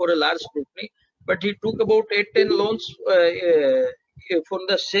not go for a large scrutiny. But he took about 8-10 loans from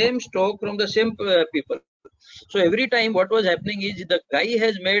the same stock from the same people. So every time what was happening is the guy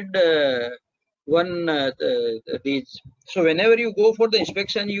has made these. So whenever you go for the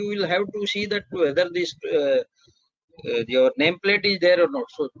inspection, you will have to see that whether this your nameplate is there or not.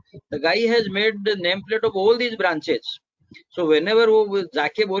 So the guy has made the nameplate of all these branches. So whenever वो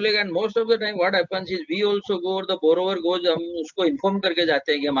जाके बोलेगा, and most of the time what happens is we also go or the borrower goes, हम उसको inform करके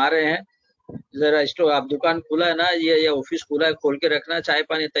जाते हैं कि हम आ रहे हैं, जरा स्टोर आप दुकान खुला है ना, ये ऑफिस खुला है, खोल के रखना, चाय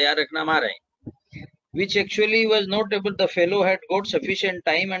पानी तैयार रखना, हम आ रहे हैं. Which actually was not able, the fellow had got sufficient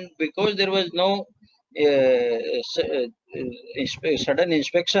time, and because there was no sudden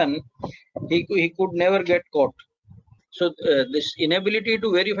inspection, he could never get caught. So this inability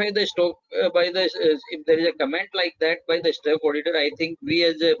to verify the stock by the if there is a comment like that by the stock auditor, I think we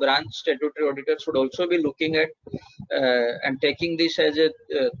as a branch statutory auditor should also be looking at and taking this as a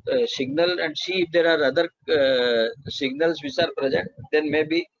signal and see if there are other signals which are present. Then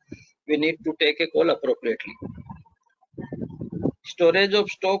maybe we need to take a call appropriately. Storage of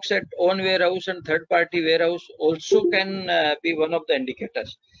stocks at own warehouse and third party warehouse also can be one of the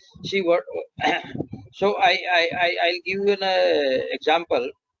indicators. See what, so I'll give you an example.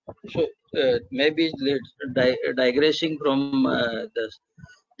 So maybe digressing from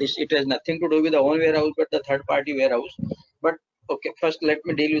this, it has nothing to do with the own warehouse but the third party warehouse. But okay, first let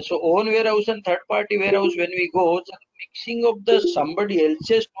me deal with, so own warehouse and third party warehouse, when we go, the mixing of the somebody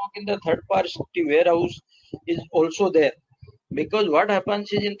else's stock in the third party warehouse is also there. Because what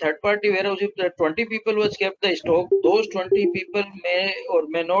happens is in third party warehouse, if the 20 people was kept the stock, those 20 people may or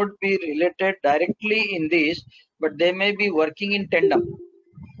may not be related directly in this, but they may be working in tandem.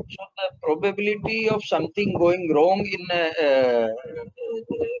 So the probability of something going wrong in a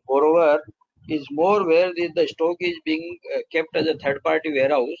borrower is more where the stock is being kept as a third party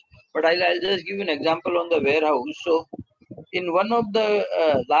warehouse. But I'll just give an example on the warehouse. So in one of the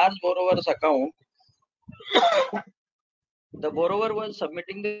large borrower's account, the borrower was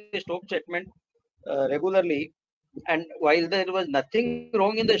submitting the stock statement regularly, and while there was nothing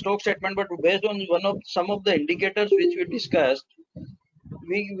wrong in the stock statement, but based on some of the indicators which we discussed,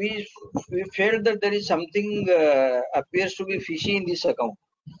 we felt that there is something appears to be fishy in this account.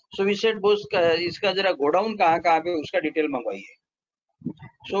 So we said, boss, iska jara godown kahan pe, uska detail mangwaiye.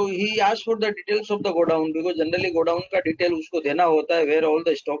 So he asked for the details of the godown, because generally godown ka detail usko dena hota hai where all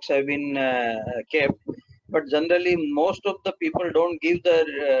the stocks have been kept. But generally most of the people don't give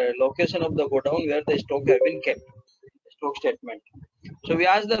the location of the godown where the stock have been kept, stock statement. So we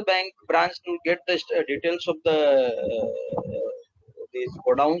asked the bank branch to get the details of the these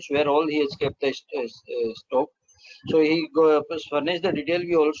godowns where all he has kept the stock. So he furnished the detail.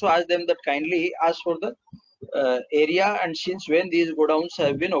 We also asked them that kindly ask for the area and since when these godowns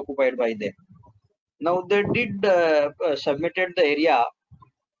have been occupied by them. Now they did submitted the area.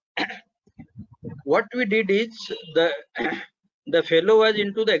 What we did is the fellow was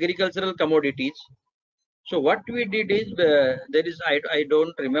into the agricultural commodities. So what we did is there is, I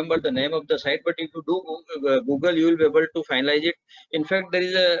don't remember the name of the site, but if you do Google, you will be able to finalize it. In fact, there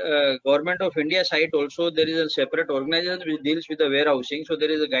is a Government of India site also. There is a separate organization which deals with the warehousing. So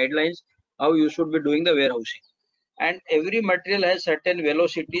there is a guidelines how you should be doing the warehousing. And every material has certain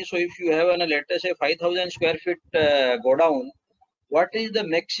velocity. So if you have let us say 5,000 square feet godown, what is the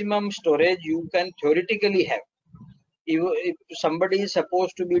maximum storage you can theoretically have? If somebody is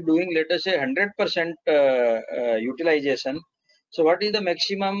supposed to be doing, let us say 100% utilization, So what is the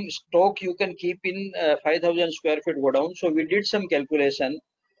maximum stock you can keep in 5,000 square feet godown? So we did some calculation.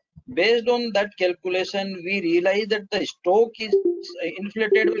 Based on that calculation, we realized that the stock is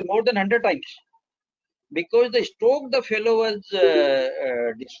inflated with more than 100 times, because the stock the fellow was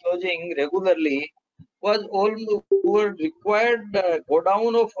disclosing regularly was almost required go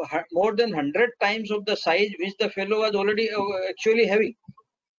down of more than 100 times of the size which the fellow was already actually having.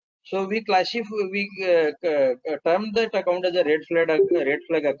 So we termed that account as a red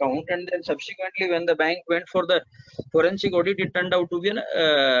flag account, and then subsequently when the bank went for the forensic audit, it turned out to be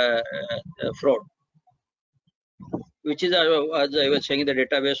a fraud, which is, as I was saying, the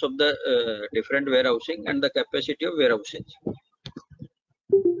database of the different warehousing and the capacity of warehouses.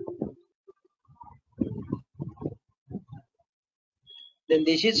 Then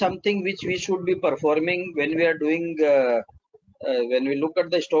this is something which we should be performing when we are doing, when we look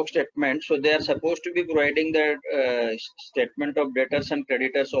at the stock statement. So they are supposed to be providing the statement of debtors and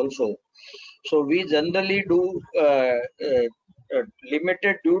creditors also. So we generally do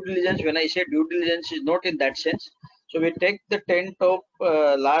limited due diligence. When I say due diligence, is not in that sense. So we take the tent of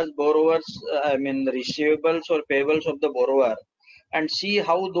large borrowers, I mean receivables or payables of the borrower, and see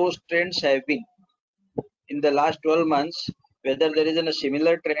how those trends have been in the last 12 months, whether there is a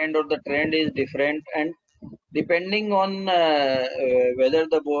similar trend or the trend is different, and depending on whether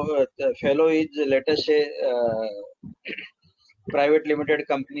the fellow is, let us say, private limited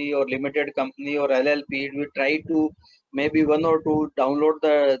company or limited company or LLP, we try to maybe one or two download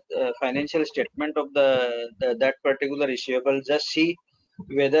the financial statement of that particular receivable, just see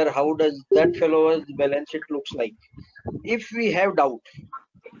whether how does that fellow's balance sheet looks like. If we have doubt,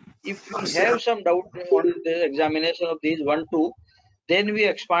 if we have some doubt on the examination of these 1-2, then we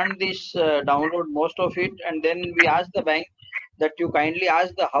expand this, download most of it, and then we ask the bank that you kindly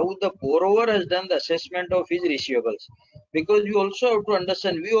ask how the borrower has done the assessment of his receivables, because you also have to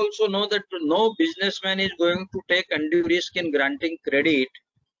understand, we also know that no businessman is going to take undue risk in granting credit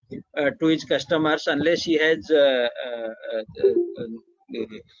to his customers unless he has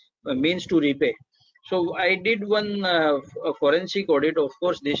means to repay. So I did one forensic audit. Of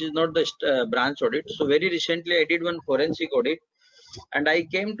course, this is not the branch audit. So very recently I did one forensic audit, and I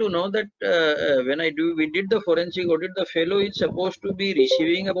came to know that when we did the forensic audit, the fellow is supposed to be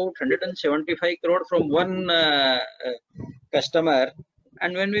receiving about 175 crore from one customer,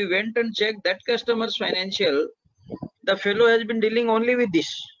 and when we went and checked that customer's financial, the fellow has been dealing only with this.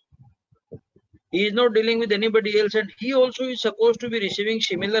 He is not dealing with anybody else, and he also is supposed to be receiving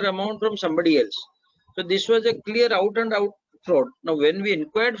similar amount from somebody else. So this was a clear out and out fraud. Now when we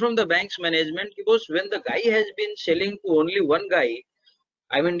inquired from the bank's management, because when the guy has been selling to only one guy,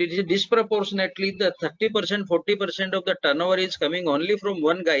 I mean, it is disproportionately the 30%, 40% of the turnover is coming only from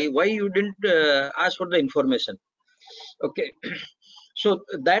one guy. Why you didn't ask for the information? Okay. So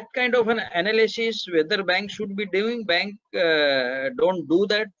that kind of an analysis, whether bank should be doing, bank don't do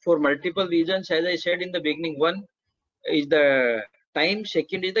that for multiple reasons. As I said in the beginning, one is the time,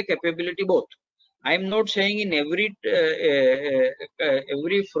 second is the capability, both. I am not saying in every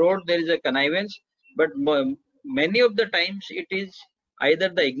fraud there is a connivance, but many of the times it is either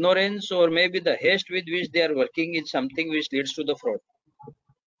the ignorance or maybe the haste with which they are working is something which leads to the fraud.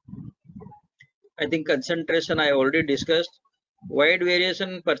 I think concentration I already discussed. Wide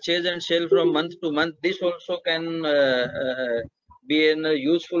variation purchase and sale from month to month, this also can be a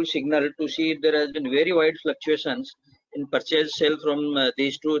useful signal to see if there has been very wide fluctuations in purchase sale from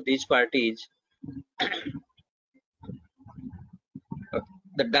these parties.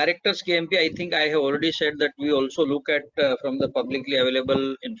 The director's KMP, I think I have already said that we also look at from the publicly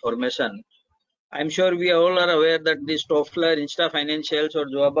available information. I'm sure we all are aware that this Toffler, Insta Financials or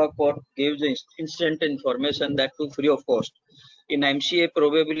Joaba Corp gives instant information, that too free of cost. In MCA,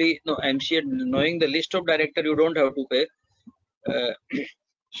 probably, no, MCA, knowing the list of director, you don't have to pay.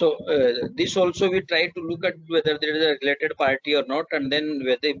 So this also we try to look at whether there is a related party or not, and then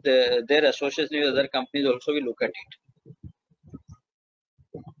whether if their association with other companies also we look at it.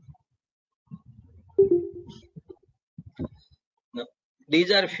 Now,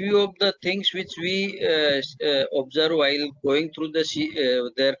 these are few of the things which we observe while going through the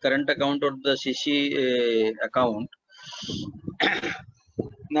their current account or the CC account.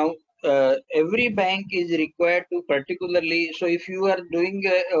 Now, every bank is required to particularly, so if you are doing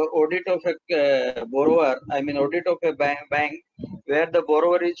a audit of a borrower, I mean audit of a bank where the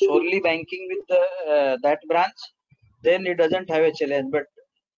borrower is solely banking with that branch, then it doesn't have a challenge. But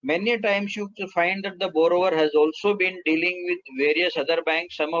many times you find that the borrower has also been dealing with various other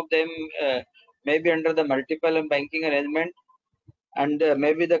banks, some of them maybe under the multiple banking arrangement, and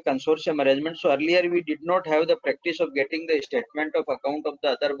maybe the consortium arrangement. So earlier we did not have the practice of getting the statement of account of the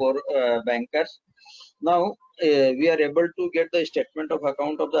other bankers. Now we are able to get the statement of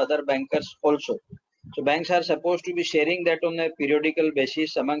account of the other bankers also. So banks are supposed to be sharing that on a periodical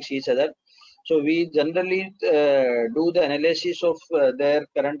basis amongst each other. So we generally do the analysis of their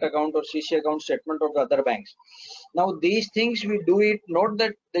current account or CC account statement of the other banks. Now these things we do it, not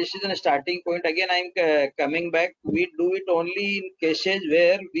that this is a starting point. Again, I'm coming back. We do it only in cases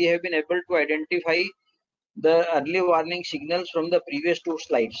where we have been able to identify the early warning signals from the previous two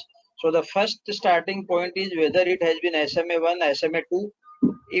slides. So the first starting point is whether it has been SMA1, SMA2.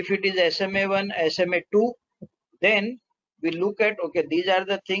 If it is SMA1, SMA2, then we look at, okay, these are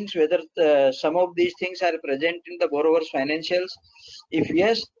the things, whether some of these things are present in the borrower's financials. If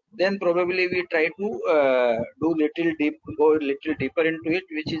yes, then probably we try to go little deeper into it,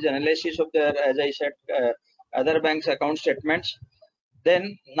 which is analysis of their, as I said, other banks' account statements.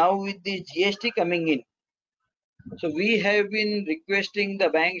 Then now with the GST coming in, so we have been requesting the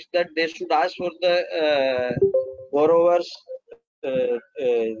banks that they should ask for the borrowers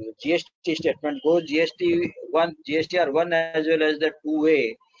GST statement, both GSTR1 as well as the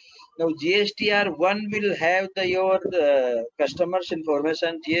 2A. Now GSTR1 will have your customers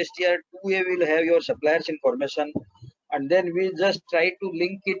information, GSTR2A will have your suppliers information, and then we just try to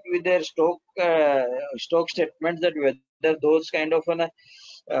link it with their stock statements, that whether those kind of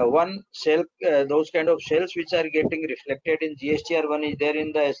those kind of sales which are getting reflected in GSTR1 is there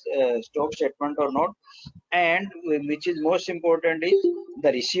in the stock statement or not. And which is most important is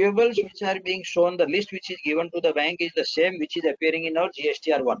the receivables which are being shown, the list which is given to the bank is the same which is appearing in our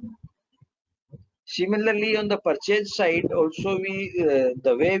GSTR1. Similarly, on the purchase side also,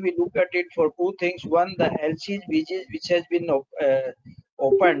 the way we look at it for two things. One, the LCs which has been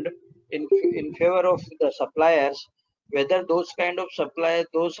opened in favor of the suppliers, whether those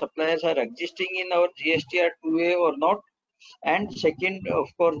suppliers are existing in our GSTR2A or not. And second, of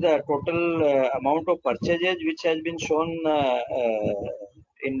course, the total amount of purchases which has been shown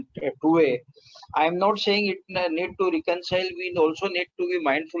in 2A. I am not saying it need to reconcile. We also need to be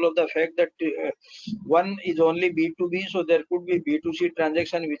mindful of the fact that one is only B2B, so there could be B2C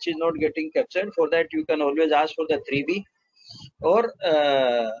transaction which is not getting captured. For that, you can always ask for the 3B, or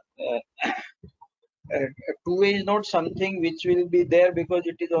 2A is not something which will be there because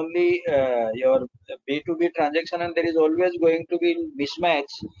it is only your B2B transaction, and there is always going to be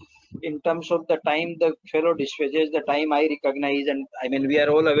mismatch in terms of the time the fellow dispatches, the time I recognize, and I mean we are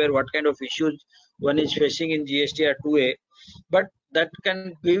all aware what kind of issues one is facing in GSTR 2A, but that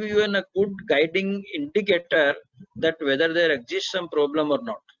can give you a good guiding indicator that whether there exists some problem or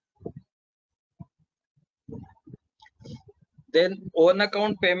not. Then on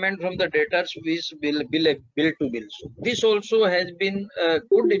account payment from the debtors is bill to bill. So this also has been a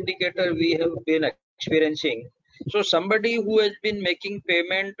good indicator we have been experiencing. So somebody who has been making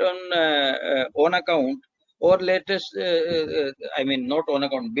payment on account, or let us I mean not on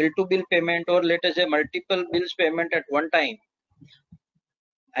account, bill to bill payment, or let us say multiple bills payment at one time,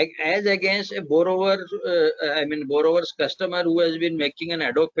 as against a borrower, borrower's customer who has been making an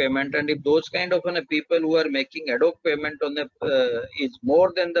ad hoc payment. And if those kind of people who are making ad hoc payment on the is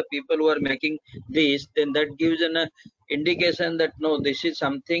more than the people who are making this, then that gives an indication that no, this is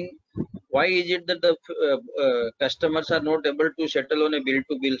something. Why is it that the customers are not able to settle on a bill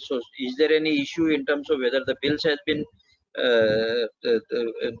to bill? So is there any issue in terms of whether the bills has been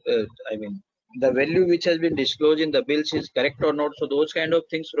the value which has been disclosed in the bills is correct or not? So those kind of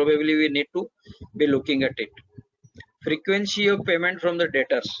things probably we need to be looking at it. Frequency of payment from the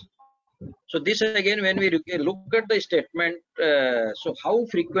debtors. So this again, when we look at the statement, so how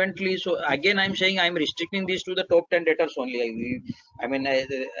frequently? So again, I'm saying I'm restricting this to the top 10 debtors only. Again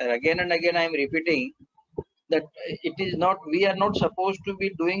and again I'm repeating that it is not, we are not supposed to be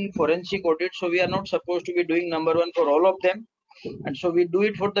doing forensic audit, so we are not supposed to be doing number one for all of them. And so we do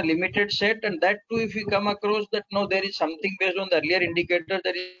it for the limited set, and that too if we come across that no, there is something based on the earlier indicator,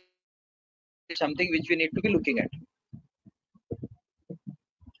 there is something which we need to be looking at.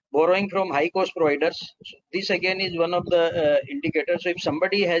 Borrowing from high cost providers, so this again is one of the indicators. So if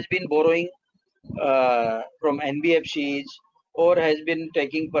somebody has been borrowing from NBFCs, or has been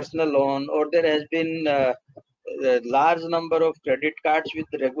taking personal loan, or there has been a large number of credit cards with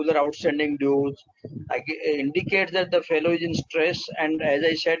regular outstanding dues, indicates that the fellow is in stress. And as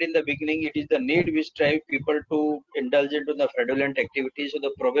I said in the beginning, it is the need which drives people to indulge into the fraudulent activity. So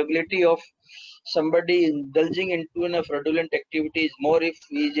the probability of somebody indulging into a fraudulent activity is more if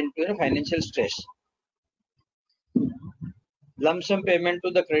he is into a financial stress. lump sum payment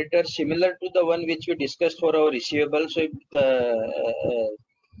to the creditor similar to the one which we discussed for our receivable. So if the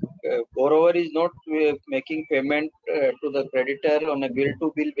borrower is not making payment to the creditor on a bill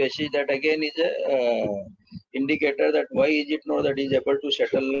to bill basis, that again is a indicator that why is it not that he is able to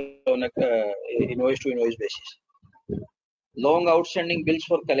settle on a invoice to invoice basis. Long outstanding bills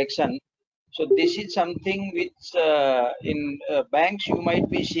for collection. So this is something which in banks you might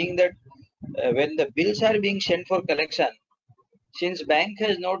be seeing that when the bills are being sent for collection, since bank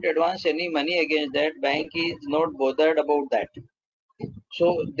has not advanced any money against that, bank is not bothered about that.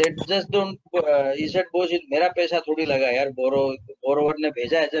 So they just don't he said boss मेरा पैसा थोड़ी लगा यार borrower ने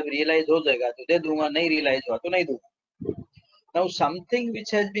भेजा है, जब realize हो जाएगा तो दे दूंगा, नहीं realize हुआ तो नहीं दूंगा. Now something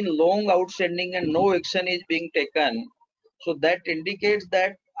which has been long outstanding and no action is being taken, so that indicates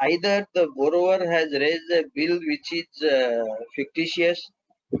that either the borrower has raised a bill which is fictitious,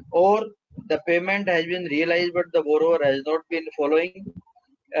 or the payment has been realized but the borrower has not been following,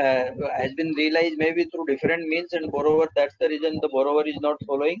 has been realized maybe through different means, and borrower, that's the reason the borrower is not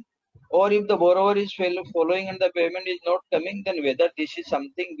following. Or if the borrower is following and the payment is not coming, then whether this is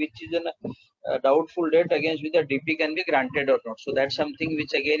something which is a doubtful debt against which the DP can be granted or not. So that's something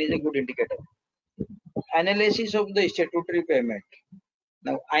which again is a good indicator. Analysis of the statutory payment.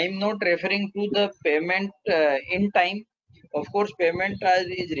 Now I am not referring to the payment in time. Of course, payment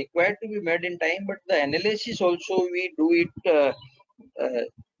is required to be made in time, but the analysis also we do it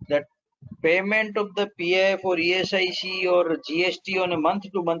that payment of the PF or ESIC or GST on a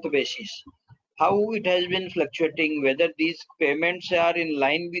month-to-month basis, how it has been fluctuating, whether these payments are in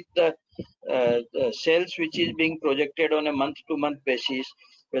line with the sales which is being projected on a month-to-month basis,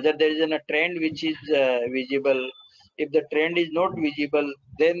 whether there is a trend which is visible. If the trend is not visible,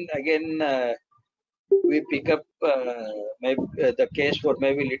 then again we pick up maybe the case for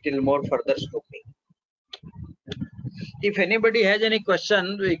maybe little more further scoping. If anybody has any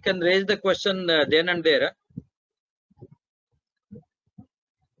question, we can raise the question then and there.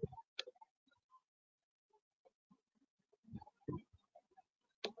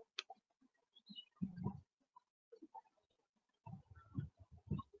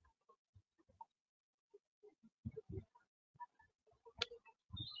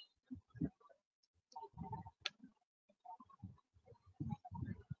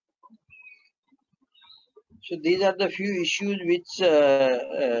 So these are the few issues which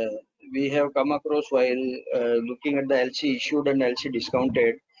we have come across while looking at the LC issued and LC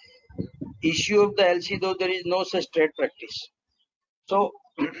discounted. Issue of the LC, though, there is no such trade practice. So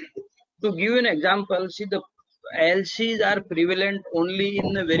to give an example, see, the LCs are prevalent only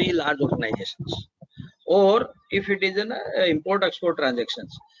in the very large organizations, or if it is an import-export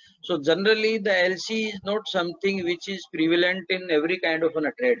transactions. So generally the LC is not something which is prevalent in every kind of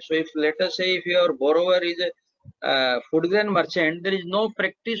a trade. So if let us say if your borrower is a food grain merchant, there is no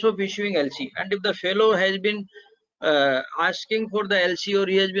practice of issuing LC, and if the fellow has been asking for the LC or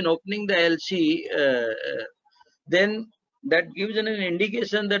he has been opening the LC, then that gives an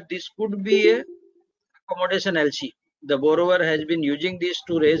indication that this could be a accommodation LC. The borrower has been using this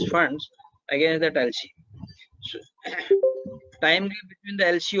to raise funds against that LC. So, time between the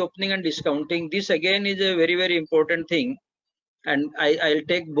LC opening and discounting, this again is a very important thing, and I'll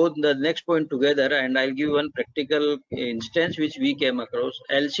take both the next point together and I'll give one practical instance which we came across.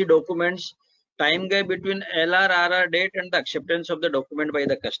 LC documents, time gap between LR/RR date and the acceptance of the document by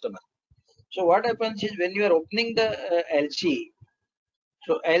the customer. So what happens is when you are opening the LC,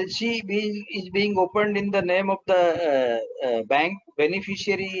 so LC is being opened in the name of the bank,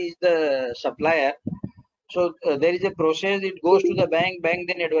 beneficiary is the supplier. So there is a process, it goes to the bank, bank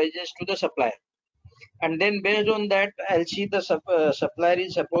then advises to the supplier. And then based on that LC, the supplier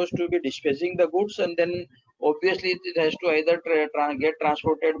is supposed to be dispatching the goods, and then obviously it has to either get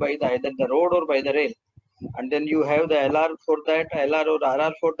transported by either the road or by the rail. And then you have the LR for that, LR or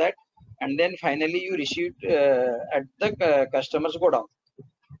RR for that, and then finally you receive at the customer's godown.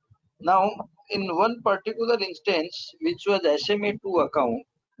 Now, in one particular instance, which was SMA2 account,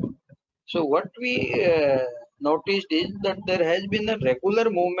 so what we noticed is that there has been a regular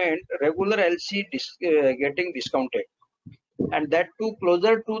movement, regular LC getting discounted, and that too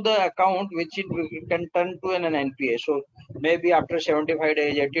closer to the account which it can turn to an NPA. So maybe after 75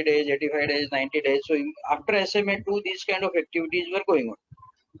 days, 80 days, 85 days, 90 days. So after SMA2, these kind of activities were going on.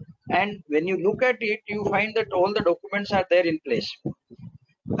 And when you look at it, you find that all the documents are there in place.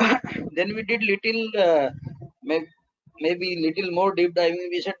 Then we did little, maybe little more deep diving.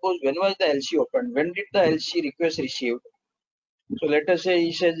 We said, when was the LC opened? When did the LC request received? So let us say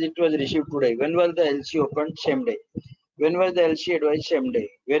he says it was received today. When was the LC opened? Same day. When was the LC advised? Same day.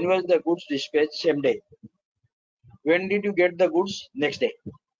 When was the goods dispatched? Same day. When did you get the goods? Next day.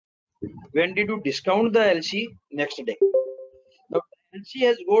 When did you discount the LC? Next day. Now LC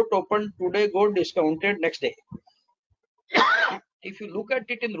has got opened today, got discounted next day. If you look at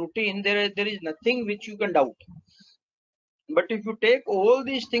it in routine, there is nothing which you can doubt. But if you take all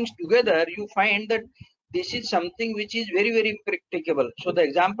these things together, you find that this is something which is very, very practicable. So the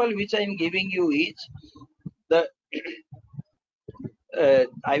example which I am giving you is the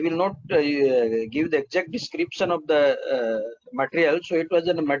I will not give the exact description of the material. So it was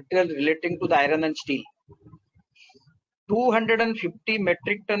a material relating to the iron and steel. 250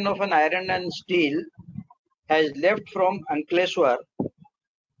 metric ton of an iron and steel has left from Ankleshwar,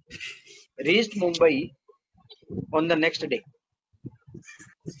 reached Mumbai on the next day,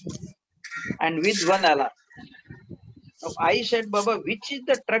 and with one alarm. Now I said, Baba, which is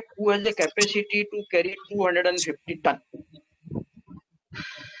the truck who has the capacity to carry 250 ton?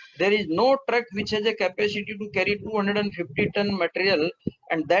 There is no truck which has a capacity to carry 250 ton material,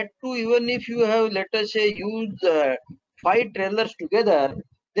 and that too, even if you have, let us say, used 5 trailers together,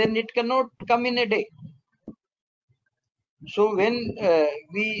 then it cannot come in a day. So when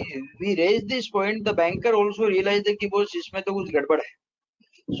we raised this point, the banker also realized that boss isme to kuch gadbad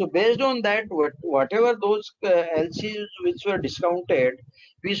hai. So based on that, whatever those LCs which were discounted,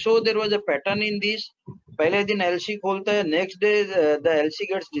 we saw there was a pattern in this. पहले दिन LC खोलता है, next day the LC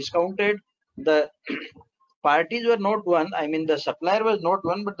gets discounted. The parties were not one. I mean, the supplier was not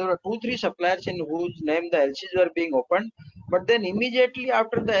one, but there were 2-3 suppliers in whose name the LCs were being opened. But then immediately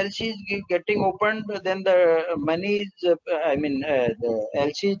after the LC is getting opened, then the money is, the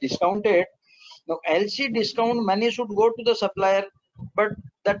LC is discounted. Now LC discount money should go to the supplier, but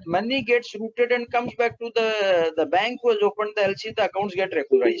that money gets routed and comes back to the bank who has opened the LC. The accounts get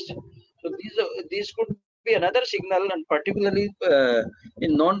regularized. So these could be another signal, and particularly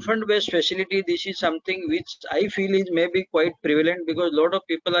in non-fund based facility, this is something which I feel is maybe quite prevalent, because a lot of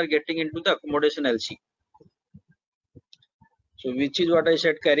people are getting into the accommodation LC. So which is what I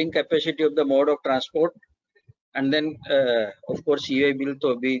said, carrying capacity of the mode of transport, and then of course EA bill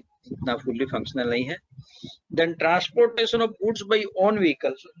to be not fully functional nahi hai. Then transportation of goods by own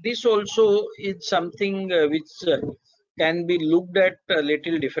vehicles. This also is something which can be looked at a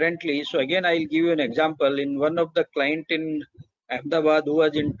little differently. So again, I'll give you an example. In one of the client in Ahmedabad who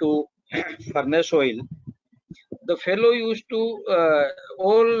was into furnace oil, the fellow used to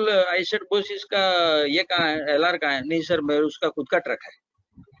I said, boss, iska ye kahan hai, LR kahan hai? Nahi sir, मेरा उसका खुद का truck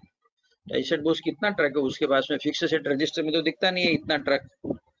है. I said, boss, कितना truck है उसके पास में? Fix set register में तो दिखता नहीं है इतना truck.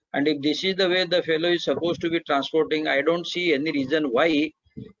 And if this is the way the fellow is supposed to be transporting, I don't see any reason why,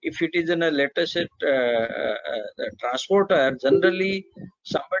 if it is in a, let us say, transporter, generally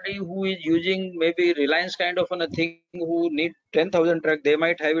somebody who is using maybe Reliance kind of a thing, who need 10,000 truck, they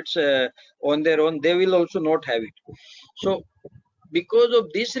might have it on their own, they will also not have it. So because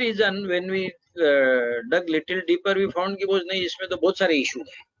of this reason, when we dug little deeper, we found कि बोझ नहीं, इसमें तो बहुत सारे issues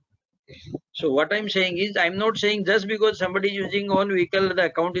हैं. So what I'm saying is, I'm not saying just because somebody is using own vehicle, the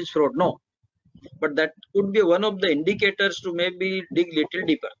account is fraud. No, but that could be one of the indicators to maybe dig little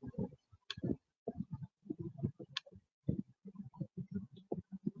deeper.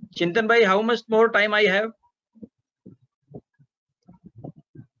 Chintan bhai, how much more time I have?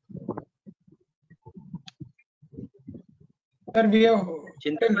 Sir, we have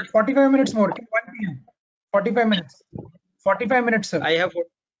 45 minutes more. 1 p.m. 45 minutes. 45 minutes, sir. I have.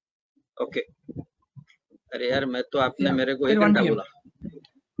 Okay. अरे यार, मैं तो आपने मेरे को 1 घंटा बोला.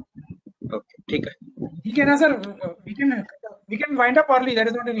 Okay, ठीक है. ठीक है ना sir, we can wind up early. That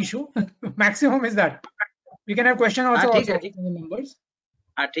is not an issue. Maximum is that. We can have question also. ठीक है. Numbers.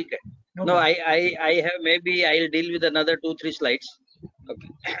 ठीक है. No, I have, maybe I'll deal with another 2-3 slides.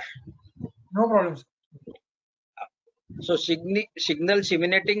 Okay. No problems. So signals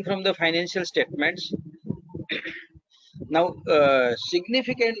emanating from the financial statements. Now,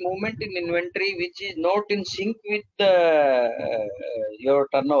 significant movement in inventory which is not in sync with your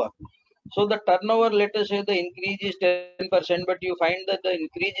turnover. So the turnover, let us say the increase is 10%, but you find that the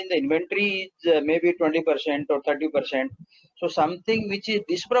increase in the inventory is maybe 20% or 30%. So something which is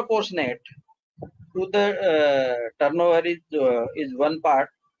disproportionate to the turnover is one part.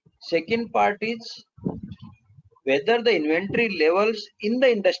 Second part is whether the inventory levels in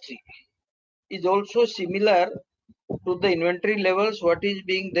the industry is also similar to the inventory levels what is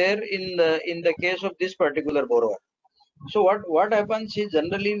being there in the case of this particular borrower. So what happens is,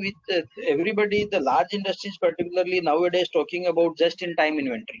 generally with everybody, the large industries particularly nowadays talking about just in time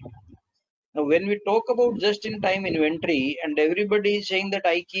inventory. Now when we talk about just in time inventory, and everybody is saying that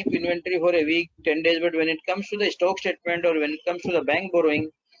I keep inventory for a week, 10 days, but when it comes to the stock statement or when it comes to the bank borrowing,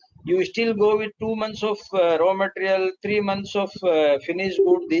 you still go with 2 months of raw material, 3 months of finished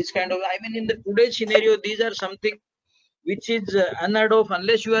good, these kind of, I mean, in the today's scenario, these are something which is unheard of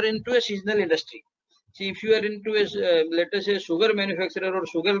unless you are into a seasonal industry. See, if you are into a, let us say, sugar manufacturer or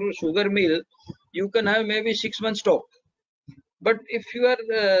sugar mill, you can have maybe 6 months stock. But if you are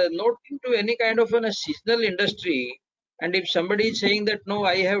not into any kind of a seasonal industry, and if somebody is saying that no,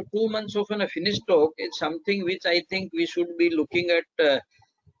 I have 2 months of a finished stock, it's something which I think we should be looking at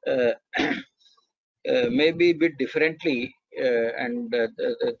uh, maybe a bit differently, and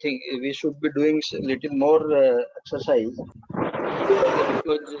I think we should be doing a little more exercise,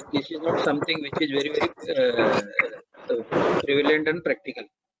 because this is not something which is very prevalent and practical.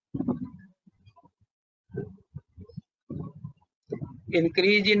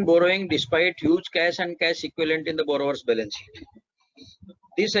 Increase in borrowing despite huge cash and cash equivalent in the borrower's balance sheet.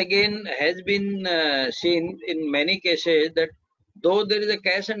 This again has been seen in many cases that though there is a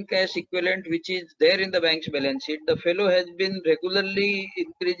cash and cash equivalent which is there in the bank's balance sheet, the fellow has been regularly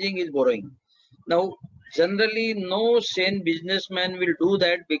increasing his borrowing. Now, generally, no sane businessman will do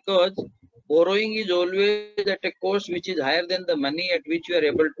that, because borrowing is always at a cost which is higher than the money at which you are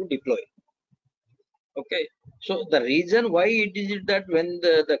able to deploy. Okay, so the reason why it is that when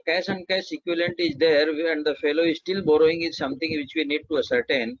the cash and cash equivalent is there and the fellow is still borrowing is something which we need to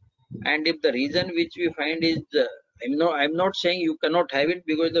ascertain. And if the reason which we find is, I'm not saying you cannot have it,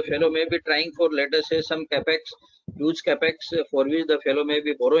 because the fellow may be trying for, let us say, some capex, huge capex for which the fellow may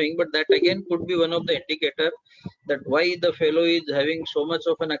be borrowing, but that again could be one of the indicator that why the fellow is having so much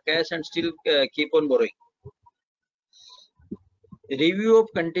of a cash and still keep on borrowing. Review of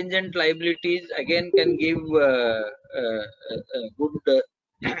contingent liabilities again can give a good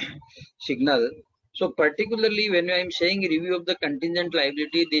signal. So particularly when I am saying review of the contingent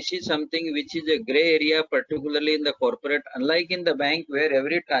liability, this is something which is a gray area, particularly in the corporate, unlike in the bank where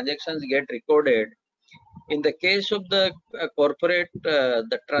every transactions get recorded. In the case of the corporate,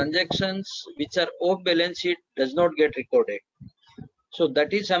 the transactions which are off balance sheet does not get recorded. So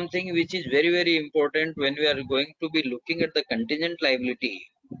that is something which is very important when we are going to be looking at the contingent liability.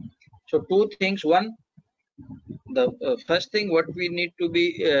 So two things. One, the first thing what we need to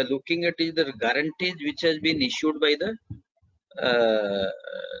be looking at is the guarantees which has been issued by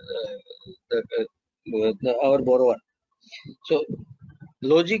our borrower. So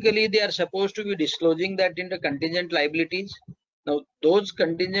logically they are supposed to be disclosing that in the contingent liabilities. Now those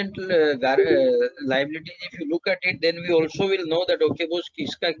contingent liabilities, if you look at it, then we also will know that okay, boss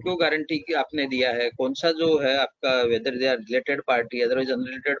किसका क्यों guarantee आपने दिया है, कौन सा जो है आपका, whether they are related party, otherwise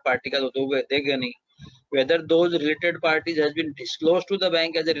unrelated party का तो दोगे देगा नहीं, whether those related parties has been disclosed to the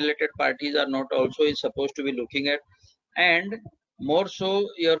bank as a related parties or not also is supposed to be looking at. And more so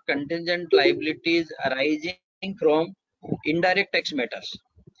your contingent liabilities arising from indirect tax matters.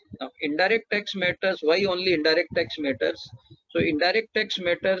 Now, indirect tax matters, why only indirect tax matters? So, indirect tax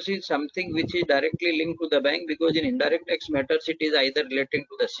matters is something which is directly linked to the bank, because in indirect tax matters, it is either relating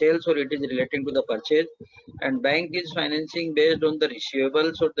to the sales or it is relating to the purchase. And bank is financing based on the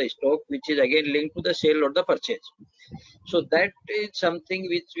receivables or the stock, which is again linked to the sale or the purchase. So, that is something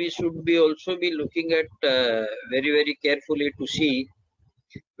which we should be also be looking at very carefully to see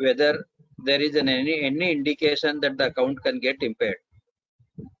whether there is any indication that the account can get impaired.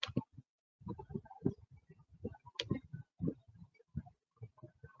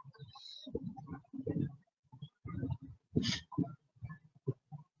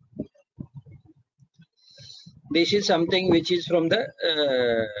 This is something which is from the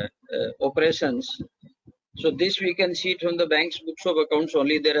operations. So this we can see it from the bank's books of accounts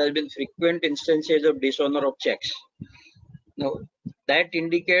only. There has been frequent instances of dishonor of checks. Now that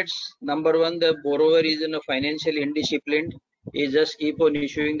indicates, number one, the borrower is in a financially indisciplined. He just keep on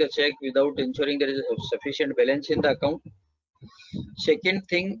issuing the check without ensuring there is a sufficient balance in the account. Second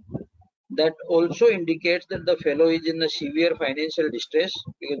thing, that also indicates that the fellow is in a severe financial distress,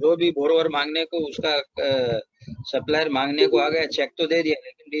 because जो भी borrower मांगने को उसका supplier मांगने को आ गया, check तो दे दिया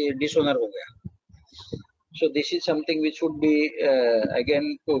लेकिन dishonor हो गया. So this is something which should be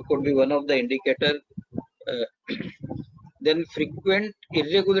again could be one of the indicator. Then frequent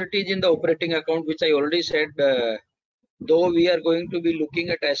irregularities in the operating account, which I already said, though we are going to be looking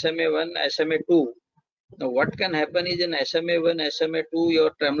at SMA1, SMA2. Now, what can happen is in SMA1, SMA2,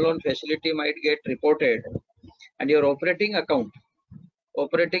 your term loan facility might get reported, and your operating account,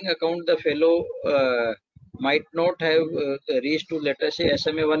 the fellow might not have reached to, let us say,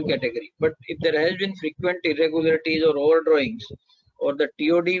 SMA1 category. But if there has been frequent irregularities or overdrawings, or the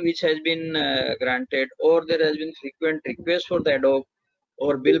TOD which has been granted, or there has been frequent requests for the adopt,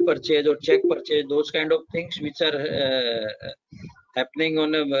 or bill purchase or check purchase, those kind of things which are happening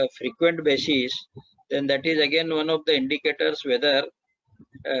on a frequent basis, then that is again one of the indicators whether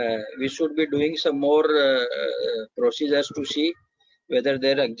we should be doing some more procedures to see whether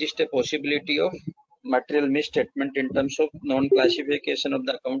there exists a possibility of material misstatement in terms of non-classification of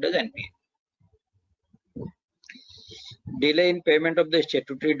the account as NPA. Delay in payment of the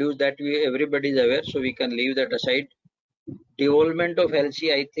statutory dues, that everybody is aware, so we can leave that aside. Devolvement of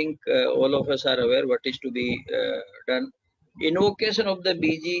LC, I think all of us are aware what is to be done. Invocation of the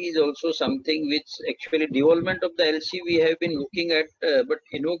BG is also something which actually devolvement of the LC we have been looking at, but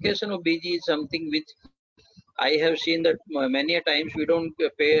invocation of BG is something which I have seen that many a times we don't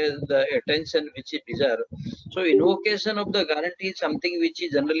pay the attention which it deserves. So invocation of the guarantee is something which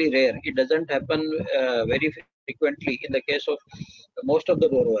is generally rare. It doesn't happen very frequently in the case of most of the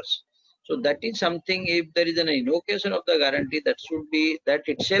borrowers. So that is something, if there is an invocation of the guarantee, that should be, that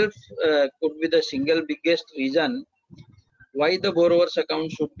itself could be the single biggest reason why the borrower's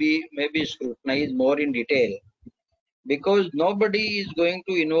account should be maybe scrutinized more in detail. Because nobody is going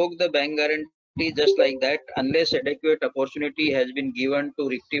to invoke the bank guarantee just like that unless adequate opportunity has been given to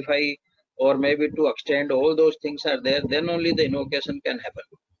rectify or maybe to extend. All those things are there, then only the invocation can happen.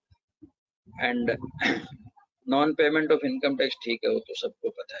 And non-payment of income tax, ठीक है, वो तो सबको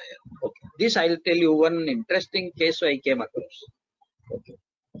पता है. Okay. This I'll tell you one interesting case I came across. Okay.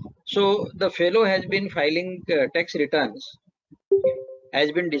 So the fellow has been filing tax returns,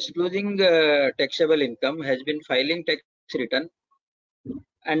 has been disclosing taxable income, has been filing tax return,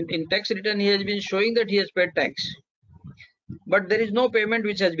 and in tax return he has been showing that he has paid tax. But there is no payment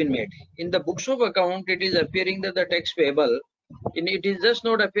which has been made. In the books of account, it is appearing that the tax payable, it is just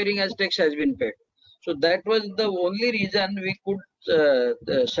not appearing as tax has been paid. So that was the only reason we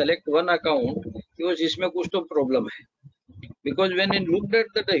could select one account, because इसमें कुछ तो problem है. Because when we looked at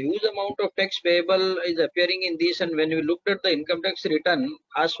that, the huge amount of tax payable is appearing in this, and when we looked at the income tax return,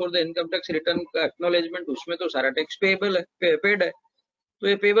 asked for the income tax return acknowledgement, उसमें तो सारा tax payable है, paid है, तो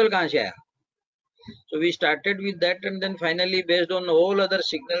ये payable कहाँ से आया? So we started with that, and then finally, based on all other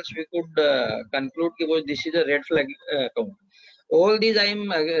signals, we could conclude that this is a red flag account. All these I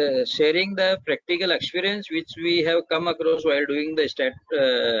am sharing the practical experience which we have come across while doing the stat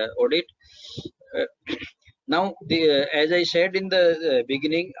audit. Now, as I said in the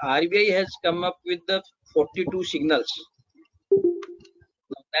beginning, RBI has come up with the 42 signals.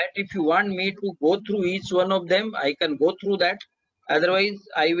 That if you want me to go through each one of them, I can go through that. Otherwise,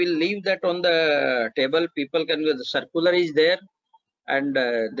 I will leave that on the table. People can, the circular is there, and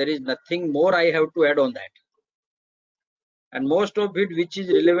there is nothing more I have to add on that. And most of it which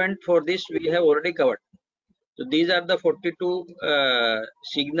is relevant for this we have already covered. So these are the 42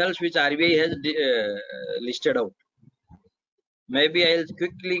 signals which RBI has listed out. Maybe I'll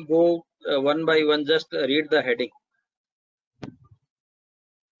quickly go one by one, just read the heading.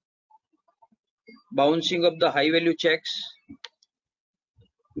 Bouncing of the high value checks.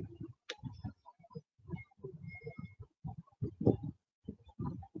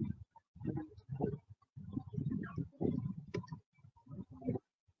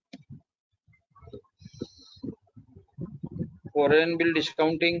 Foreign bill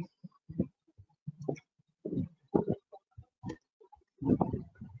discounting.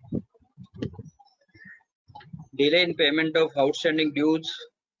 Delay in payment of outstanding dues.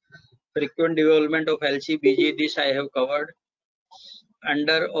 Frequent development of LCBG, this I have covered.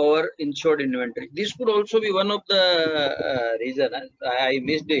 Under or insured inventory. This could also be one of the reasons. I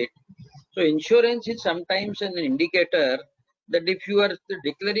missed it. So insurance is sometimes an indicator that if you are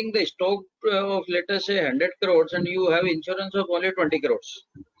declaring the stock of, let us say, 100 crores and you have insurance of only 20 crores.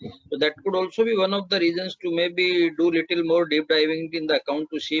 So that could also be one of the reasons to maybe do little more deep diving in the account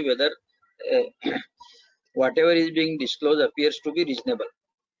to see whether whatever is being disclosed appears to be reasonable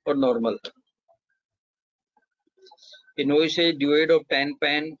or normal. Invoices devoid of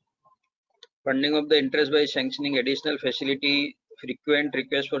TAN-PAN, funding of the interest by sanctioning additional facility, frequent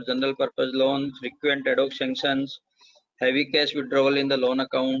requests for general purpose loans, frequent ad hoc sanctions, heavy cash withdrawal in the loan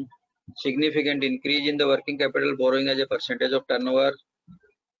account, significant increase in the working capital borrowing as a percentage of turnover.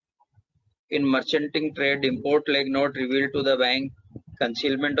 In merchanting trade, import leg not revealed to the bank,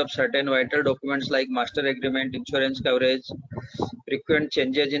 concealment of certain vital documents like master agreement, insurance coverage, frequent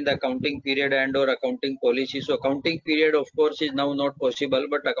changes in the accounting period and or accounting policy. So accounting period, of course, is now not possible,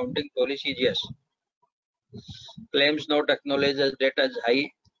 but accounting policy is yes. Claims not acknowledged as debt as high.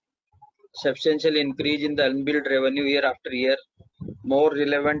 Substantial increase in the unbilled revenue year after year. More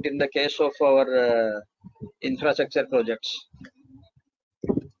relevant in the case of our infrastructure projects.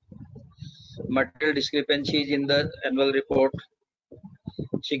 Material discrepancies in the annual report.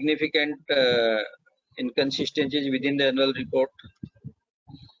 Significant inconsistencies within the annual report.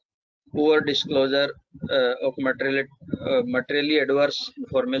 poor disclosure of materially adverse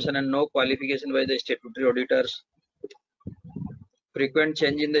information and no qualification by the statutory auditors, frequent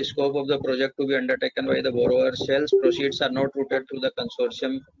change in the scope of the project to be undertaken by the borrower, sales proceeds are not routed through the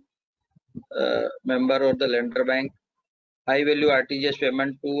consortium member or the lender bank, high value RTGS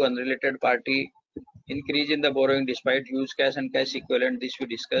payment to unrelated party, increase in the borrowing despite huge cash and cash equivalent, this we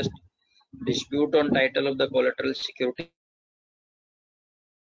discussed, dispute on title of the collateral security,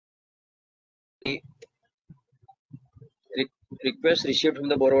 request received from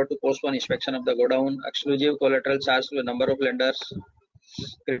the borrower to postpone inspection of the godown, exclusive collateral charged to a number of lenders,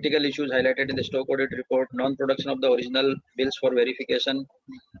 critical issues highlighted in the stock audit report, non-production of the original bills for verification,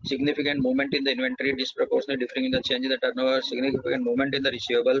 significant movement in the inventory, disproportionate differing in the change in the turnover, significant movement in the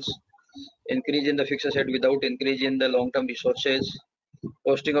receivables, increase in the fixed asset without increase in the long-term resources,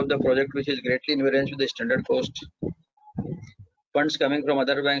 costing of the project which is greatly in variance with the standard cost, funds coming from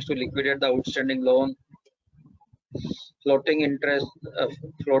other banks to liquidate the outstanding loan, floating interest,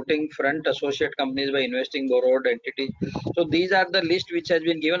 floating front associate companies by investing borrowed entity. So these are the list which has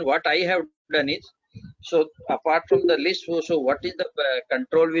been given. What I have done is, so apart from the list, so what is the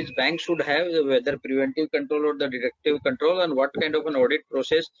control which banks should have, whether preventive control or the directive control, and what kind of an audit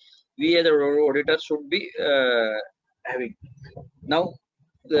process we as auditors should be having. Now,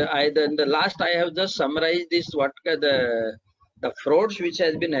 in the last I have just summarized this, what the frauds which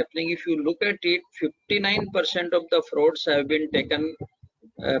has been happening. If you look at it, 59% of the frauds have been taken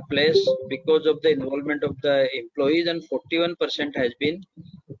place because of the involvement of the employees, and 41% has been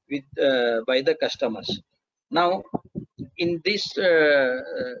with by the customers. Now, in this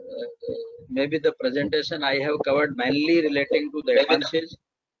maybe the presentation I have covered mainly relating to the advances.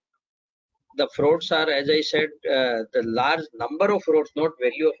 The frauds are, as I said, the large number of frauds, not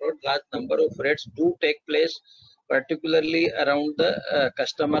value of fraud, large number of frauds do take place, particularly around the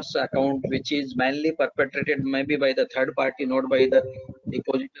customer's account, which is mainly perpetrated maybe by the third party, not by the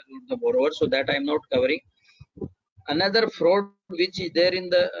depositor or the borrower. So that I am not covering. Another fraud which is there in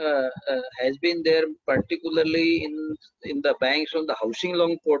the has been there particularly in the banks on the housing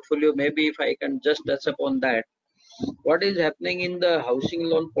loan portfolio. Maybe if I can just touch upon that. What is happening in the housing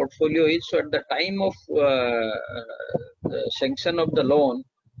loan portfolio is, so at the time of sanction of the loan,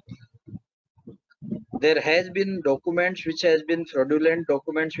 there has been documents which has been fraudulent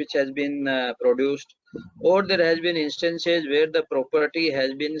documents which has been produced, or there has been instances where the property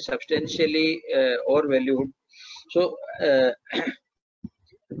has been substantially overvalued. So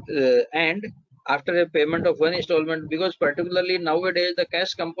and after a payment of one installment, because particularly nowadays the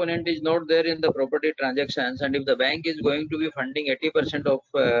cash component is not there in the property transactions, and if the bank is going to be funding 80% of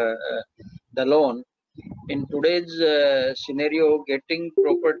the loan, in today's scenario, getting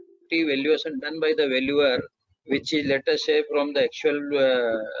property valuation done by the valuer, which is, let us say, from the actual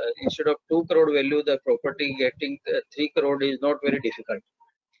instead of 2 crore value, the property getting 3 crore is not very difficult.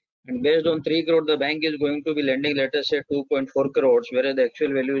 And based on 3 crore, the bank is going to be lending, let us say, 2.4 crores, whereas the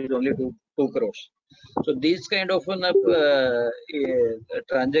actual value is only 2 crores. So these kind of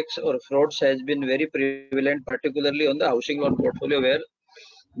transactions or frauds has been very prevalent, particularly on the housing loan portfolio, where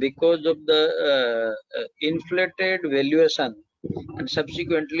because of the inflated valuation and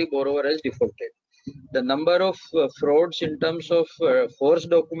subsequently borrower has defaulted. The number of frauds in terms of forged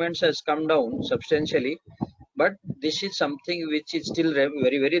documents has come down substantially, but this is something which is still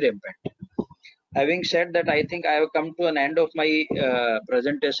very, very rampant. Having said that, I think I have come to an end of my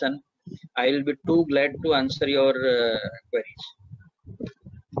presentation. I will be too glad to answer your queries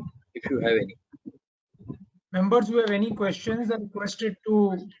if you have any. Members who have any questions are requested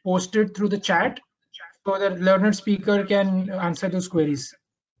to post it through the chat so that learned speaker can answer those queries.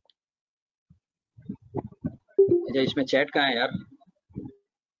 अच्छा इसमें chat कहाँ है यार?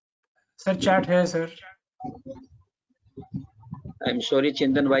 Sir, chat है sir. I'm sorry,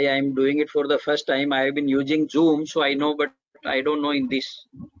 Chindan bhai, I am doing it for the first time. I have been using Zoom, so I know, but I don't know in this.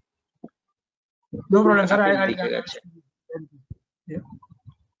 No problem, sir. Yeah.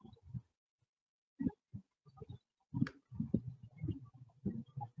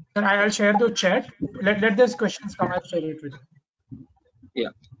 Sir, I'll share the chat. Let those questions come. I'll share it with you.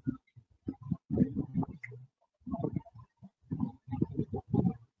 Yeah.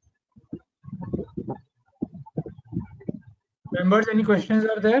 Members, any questions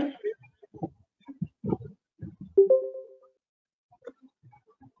are there?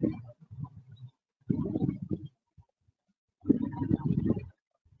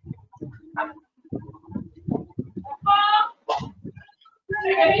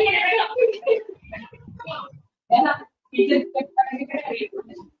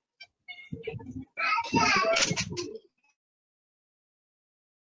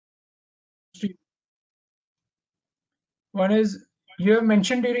 One is, you have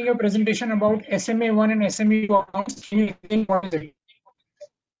mentioned during your presentation about SMA1 and SMA2 accounts. Can you explain what is it?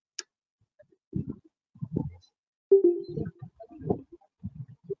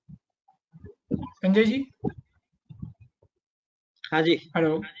 Sanjay ji? Haji.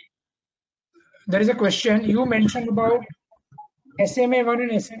 Hello. There is a question. You mentioned about SMA1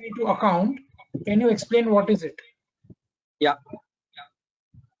 and SMA2 account. Can you explain what is it? Yeah.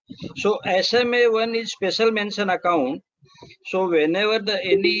 So SMA1 is special mention account. So whenever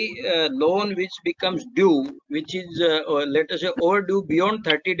any loan which becomes due, which is let us say overdue beyond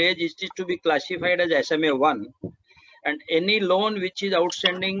 30 days, it is to be classified as SMA1. And any loan which is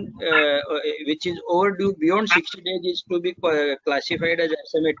outstanding, which is overdue beyond 60 days, is to be classified as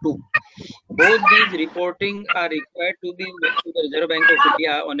SMA2. Both these reporting are required to be made to the Reserve Bank of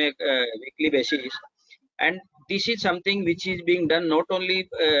India on a weekly basis. And this is something which is being done not only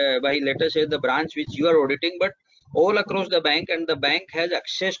by, let us say, the branch which you are auditing, but all across the bank, and the bank has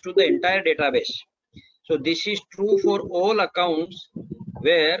access to the entire database. So this is true for all accounts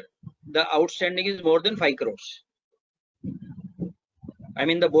where the outstanding is more than 5 crores. I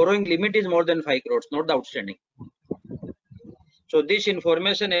mean, the borrowing limit is more than 5 crores, not the outstanding. So this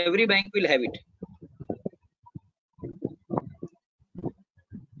information, every bank will have it.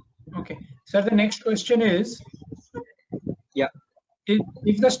 Okay. Sir, the next question is, Yeah.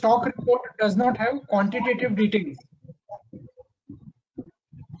 If the stock report does not have quantitative details,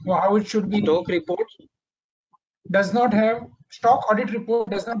 how it should be? Stock reports Does not have, stock audit report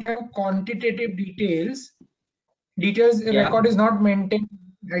does not have quantitative details. Yeah. Record is not maintained,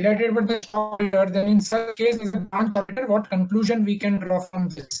 highlighted by the stock auditor. Then in such case, as a branch auditor, what conclusion we can draw from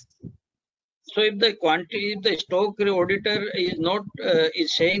this? So if the stock auditor is not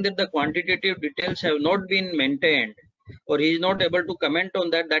is saying that the quantitative details have not been maintained, or he is not able to comment on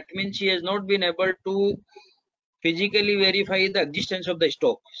that, that means he has not been able to physically verify the existence of the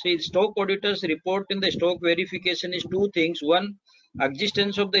stock. See, stock auditors report in the stock verification is two things: one,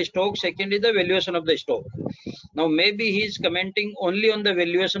 existence of the stock; second is the valuation of the stock. Now maybe he is commenting only on the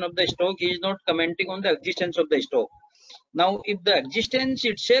valuation of the stock, he is not commenting on the existence of the stock. Now if the existence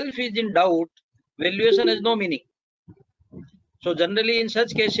itself is in doubt, valuation has no meaning. So generally in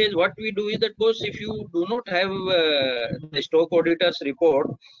such cases, what we do is that, boss, if you do not have the stock auditor's report,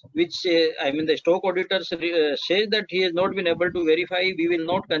 which I mean the stock auditor says that he has not been able to verify, we will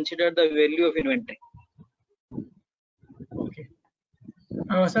not consider the value of inventory. Okay.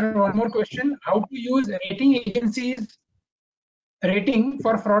 Sir, one more question. How to use rating agencies rating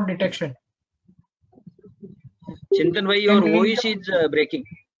for fraud detection? Chintan bhai, your voice is breaking.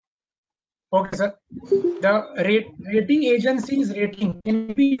 Okay, sir. The rating agencies rating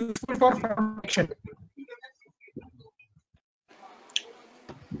can be useful for fraud detection.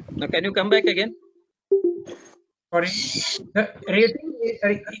 Now, can you come back again? Sorry.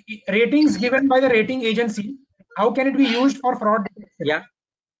 The ratings given by the rating agency, how can it be used for fraud detection? Yeah.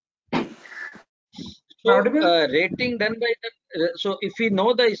 So rating done by the so if we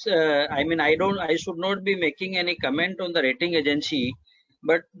know this, I mean, I should not be making any comment on the rating agency,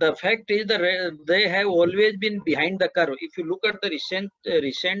 but the fact is that they have always been behind the curve. If you look at the recent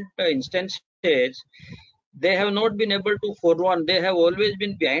instances, they have not been able to forewarn. They have always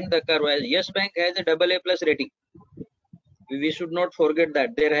been behind the curve. As Yes Bank has a AA+ rating. We should not forget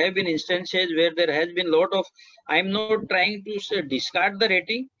that there have been instances where there has been lot of, I'm not trying to discard the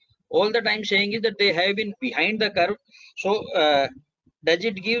rating, all the time saying is that they have been behind the curve. So does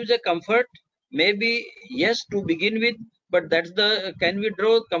it give a comfort? Maybe yes, to begin with, but that's the, can we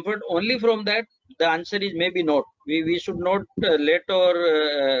draw comfort only from that? The answer is maybe not. We should not let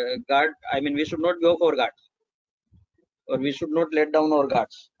our guard, I mean, we should not go for guard, or we should not let down our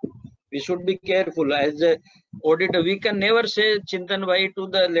guards. We should be careful as a auditor. We can never say, Chintan bhai, to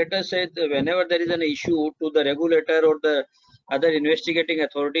the, let us say, whenever there is an issue, to the regulator or the other investigating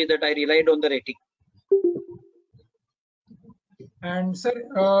authority, that I relied on the rating. And sir,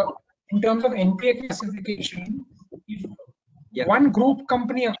 in terms of NPA classification, if Yeah. one group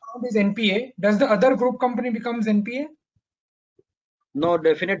company account is NPA, does the other group company becomes NPA? No,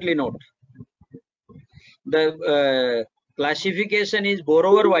 definitely not. The classification is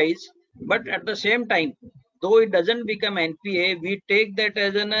borrower wise, but at the same time, though it doesn't become NPA, we take that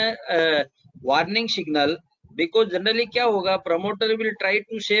as an warning signal, because generally kya hoga, promoter will try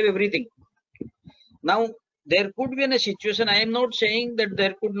to save everything. Now there could be a situation, I am not saying that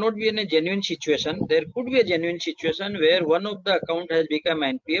there could not be a genuine situation. There could be a genuine situation where one of the account has become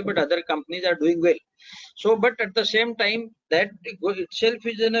NPA, but other companies are doing well. So, but at the same time, that itself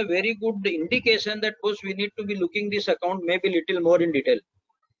is a very good indication that, course, we need to be looking this account maybe little more in detail.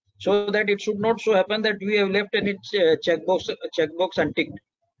 so that it should not so happen that we have left any checkbox unticked.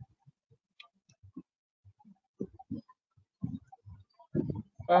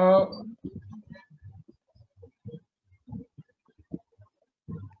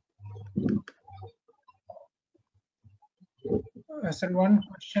 Sir, one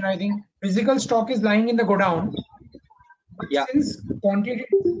question, I think physical stock is lying in the godown, but Yeah. since quantitative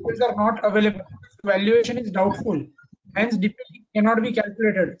tables are not available, valuation is doubtful, hence DPT cannot be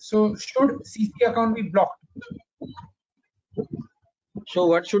calculated. So should CC account be blocked? So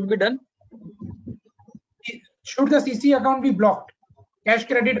what should be done? Should the CC account be blocked? Cash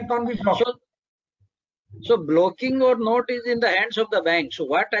credit account be blocked? So blocking or not is in the hands of the bank. So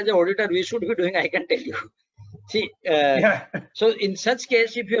what as an auditor we should be doing, I can tell you. See, Yeah. so in such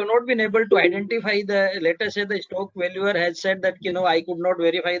case, if you have not been able to identify the, let us say the stock valuer has said that, I could not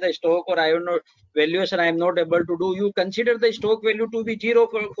verify the stock, or I have no valuation, I am not able to do, you consider the stock value to be 0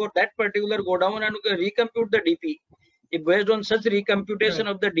 for that particular go down and recompute the DP. If based on such recomputation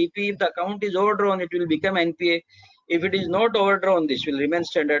of the DP, if the account is overdrawn, it will become NPA. If it is not overdrawn, this will remain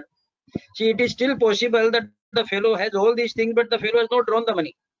standard. See, it is still possible that the fellow has all these things, but the fellow has not drawn the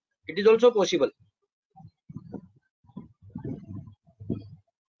money. It is also possible.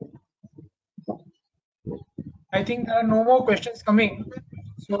 I think there are no more questions coming.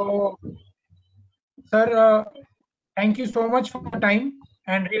 So, sir, thank you so much for your time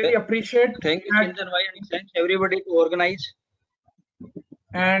and really appreciate. Thank you, Chintan Bhai, and thanks everybody to organize.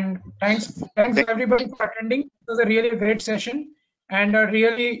 And thanks everybody for attending. It was a really great session and a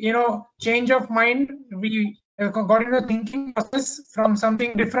really, change of mind. We got into thinking process from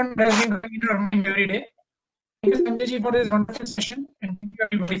something different that has been going into our mind every day. Thank you, Sanjay ji, for this wonderful session, and thank you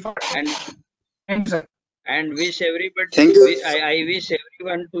everybody for attending. Thank you, sir. And wish everybody. Thank you. I wish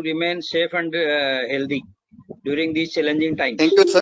everyone to remain safe and healthy during these challenging times. Thank you, sir.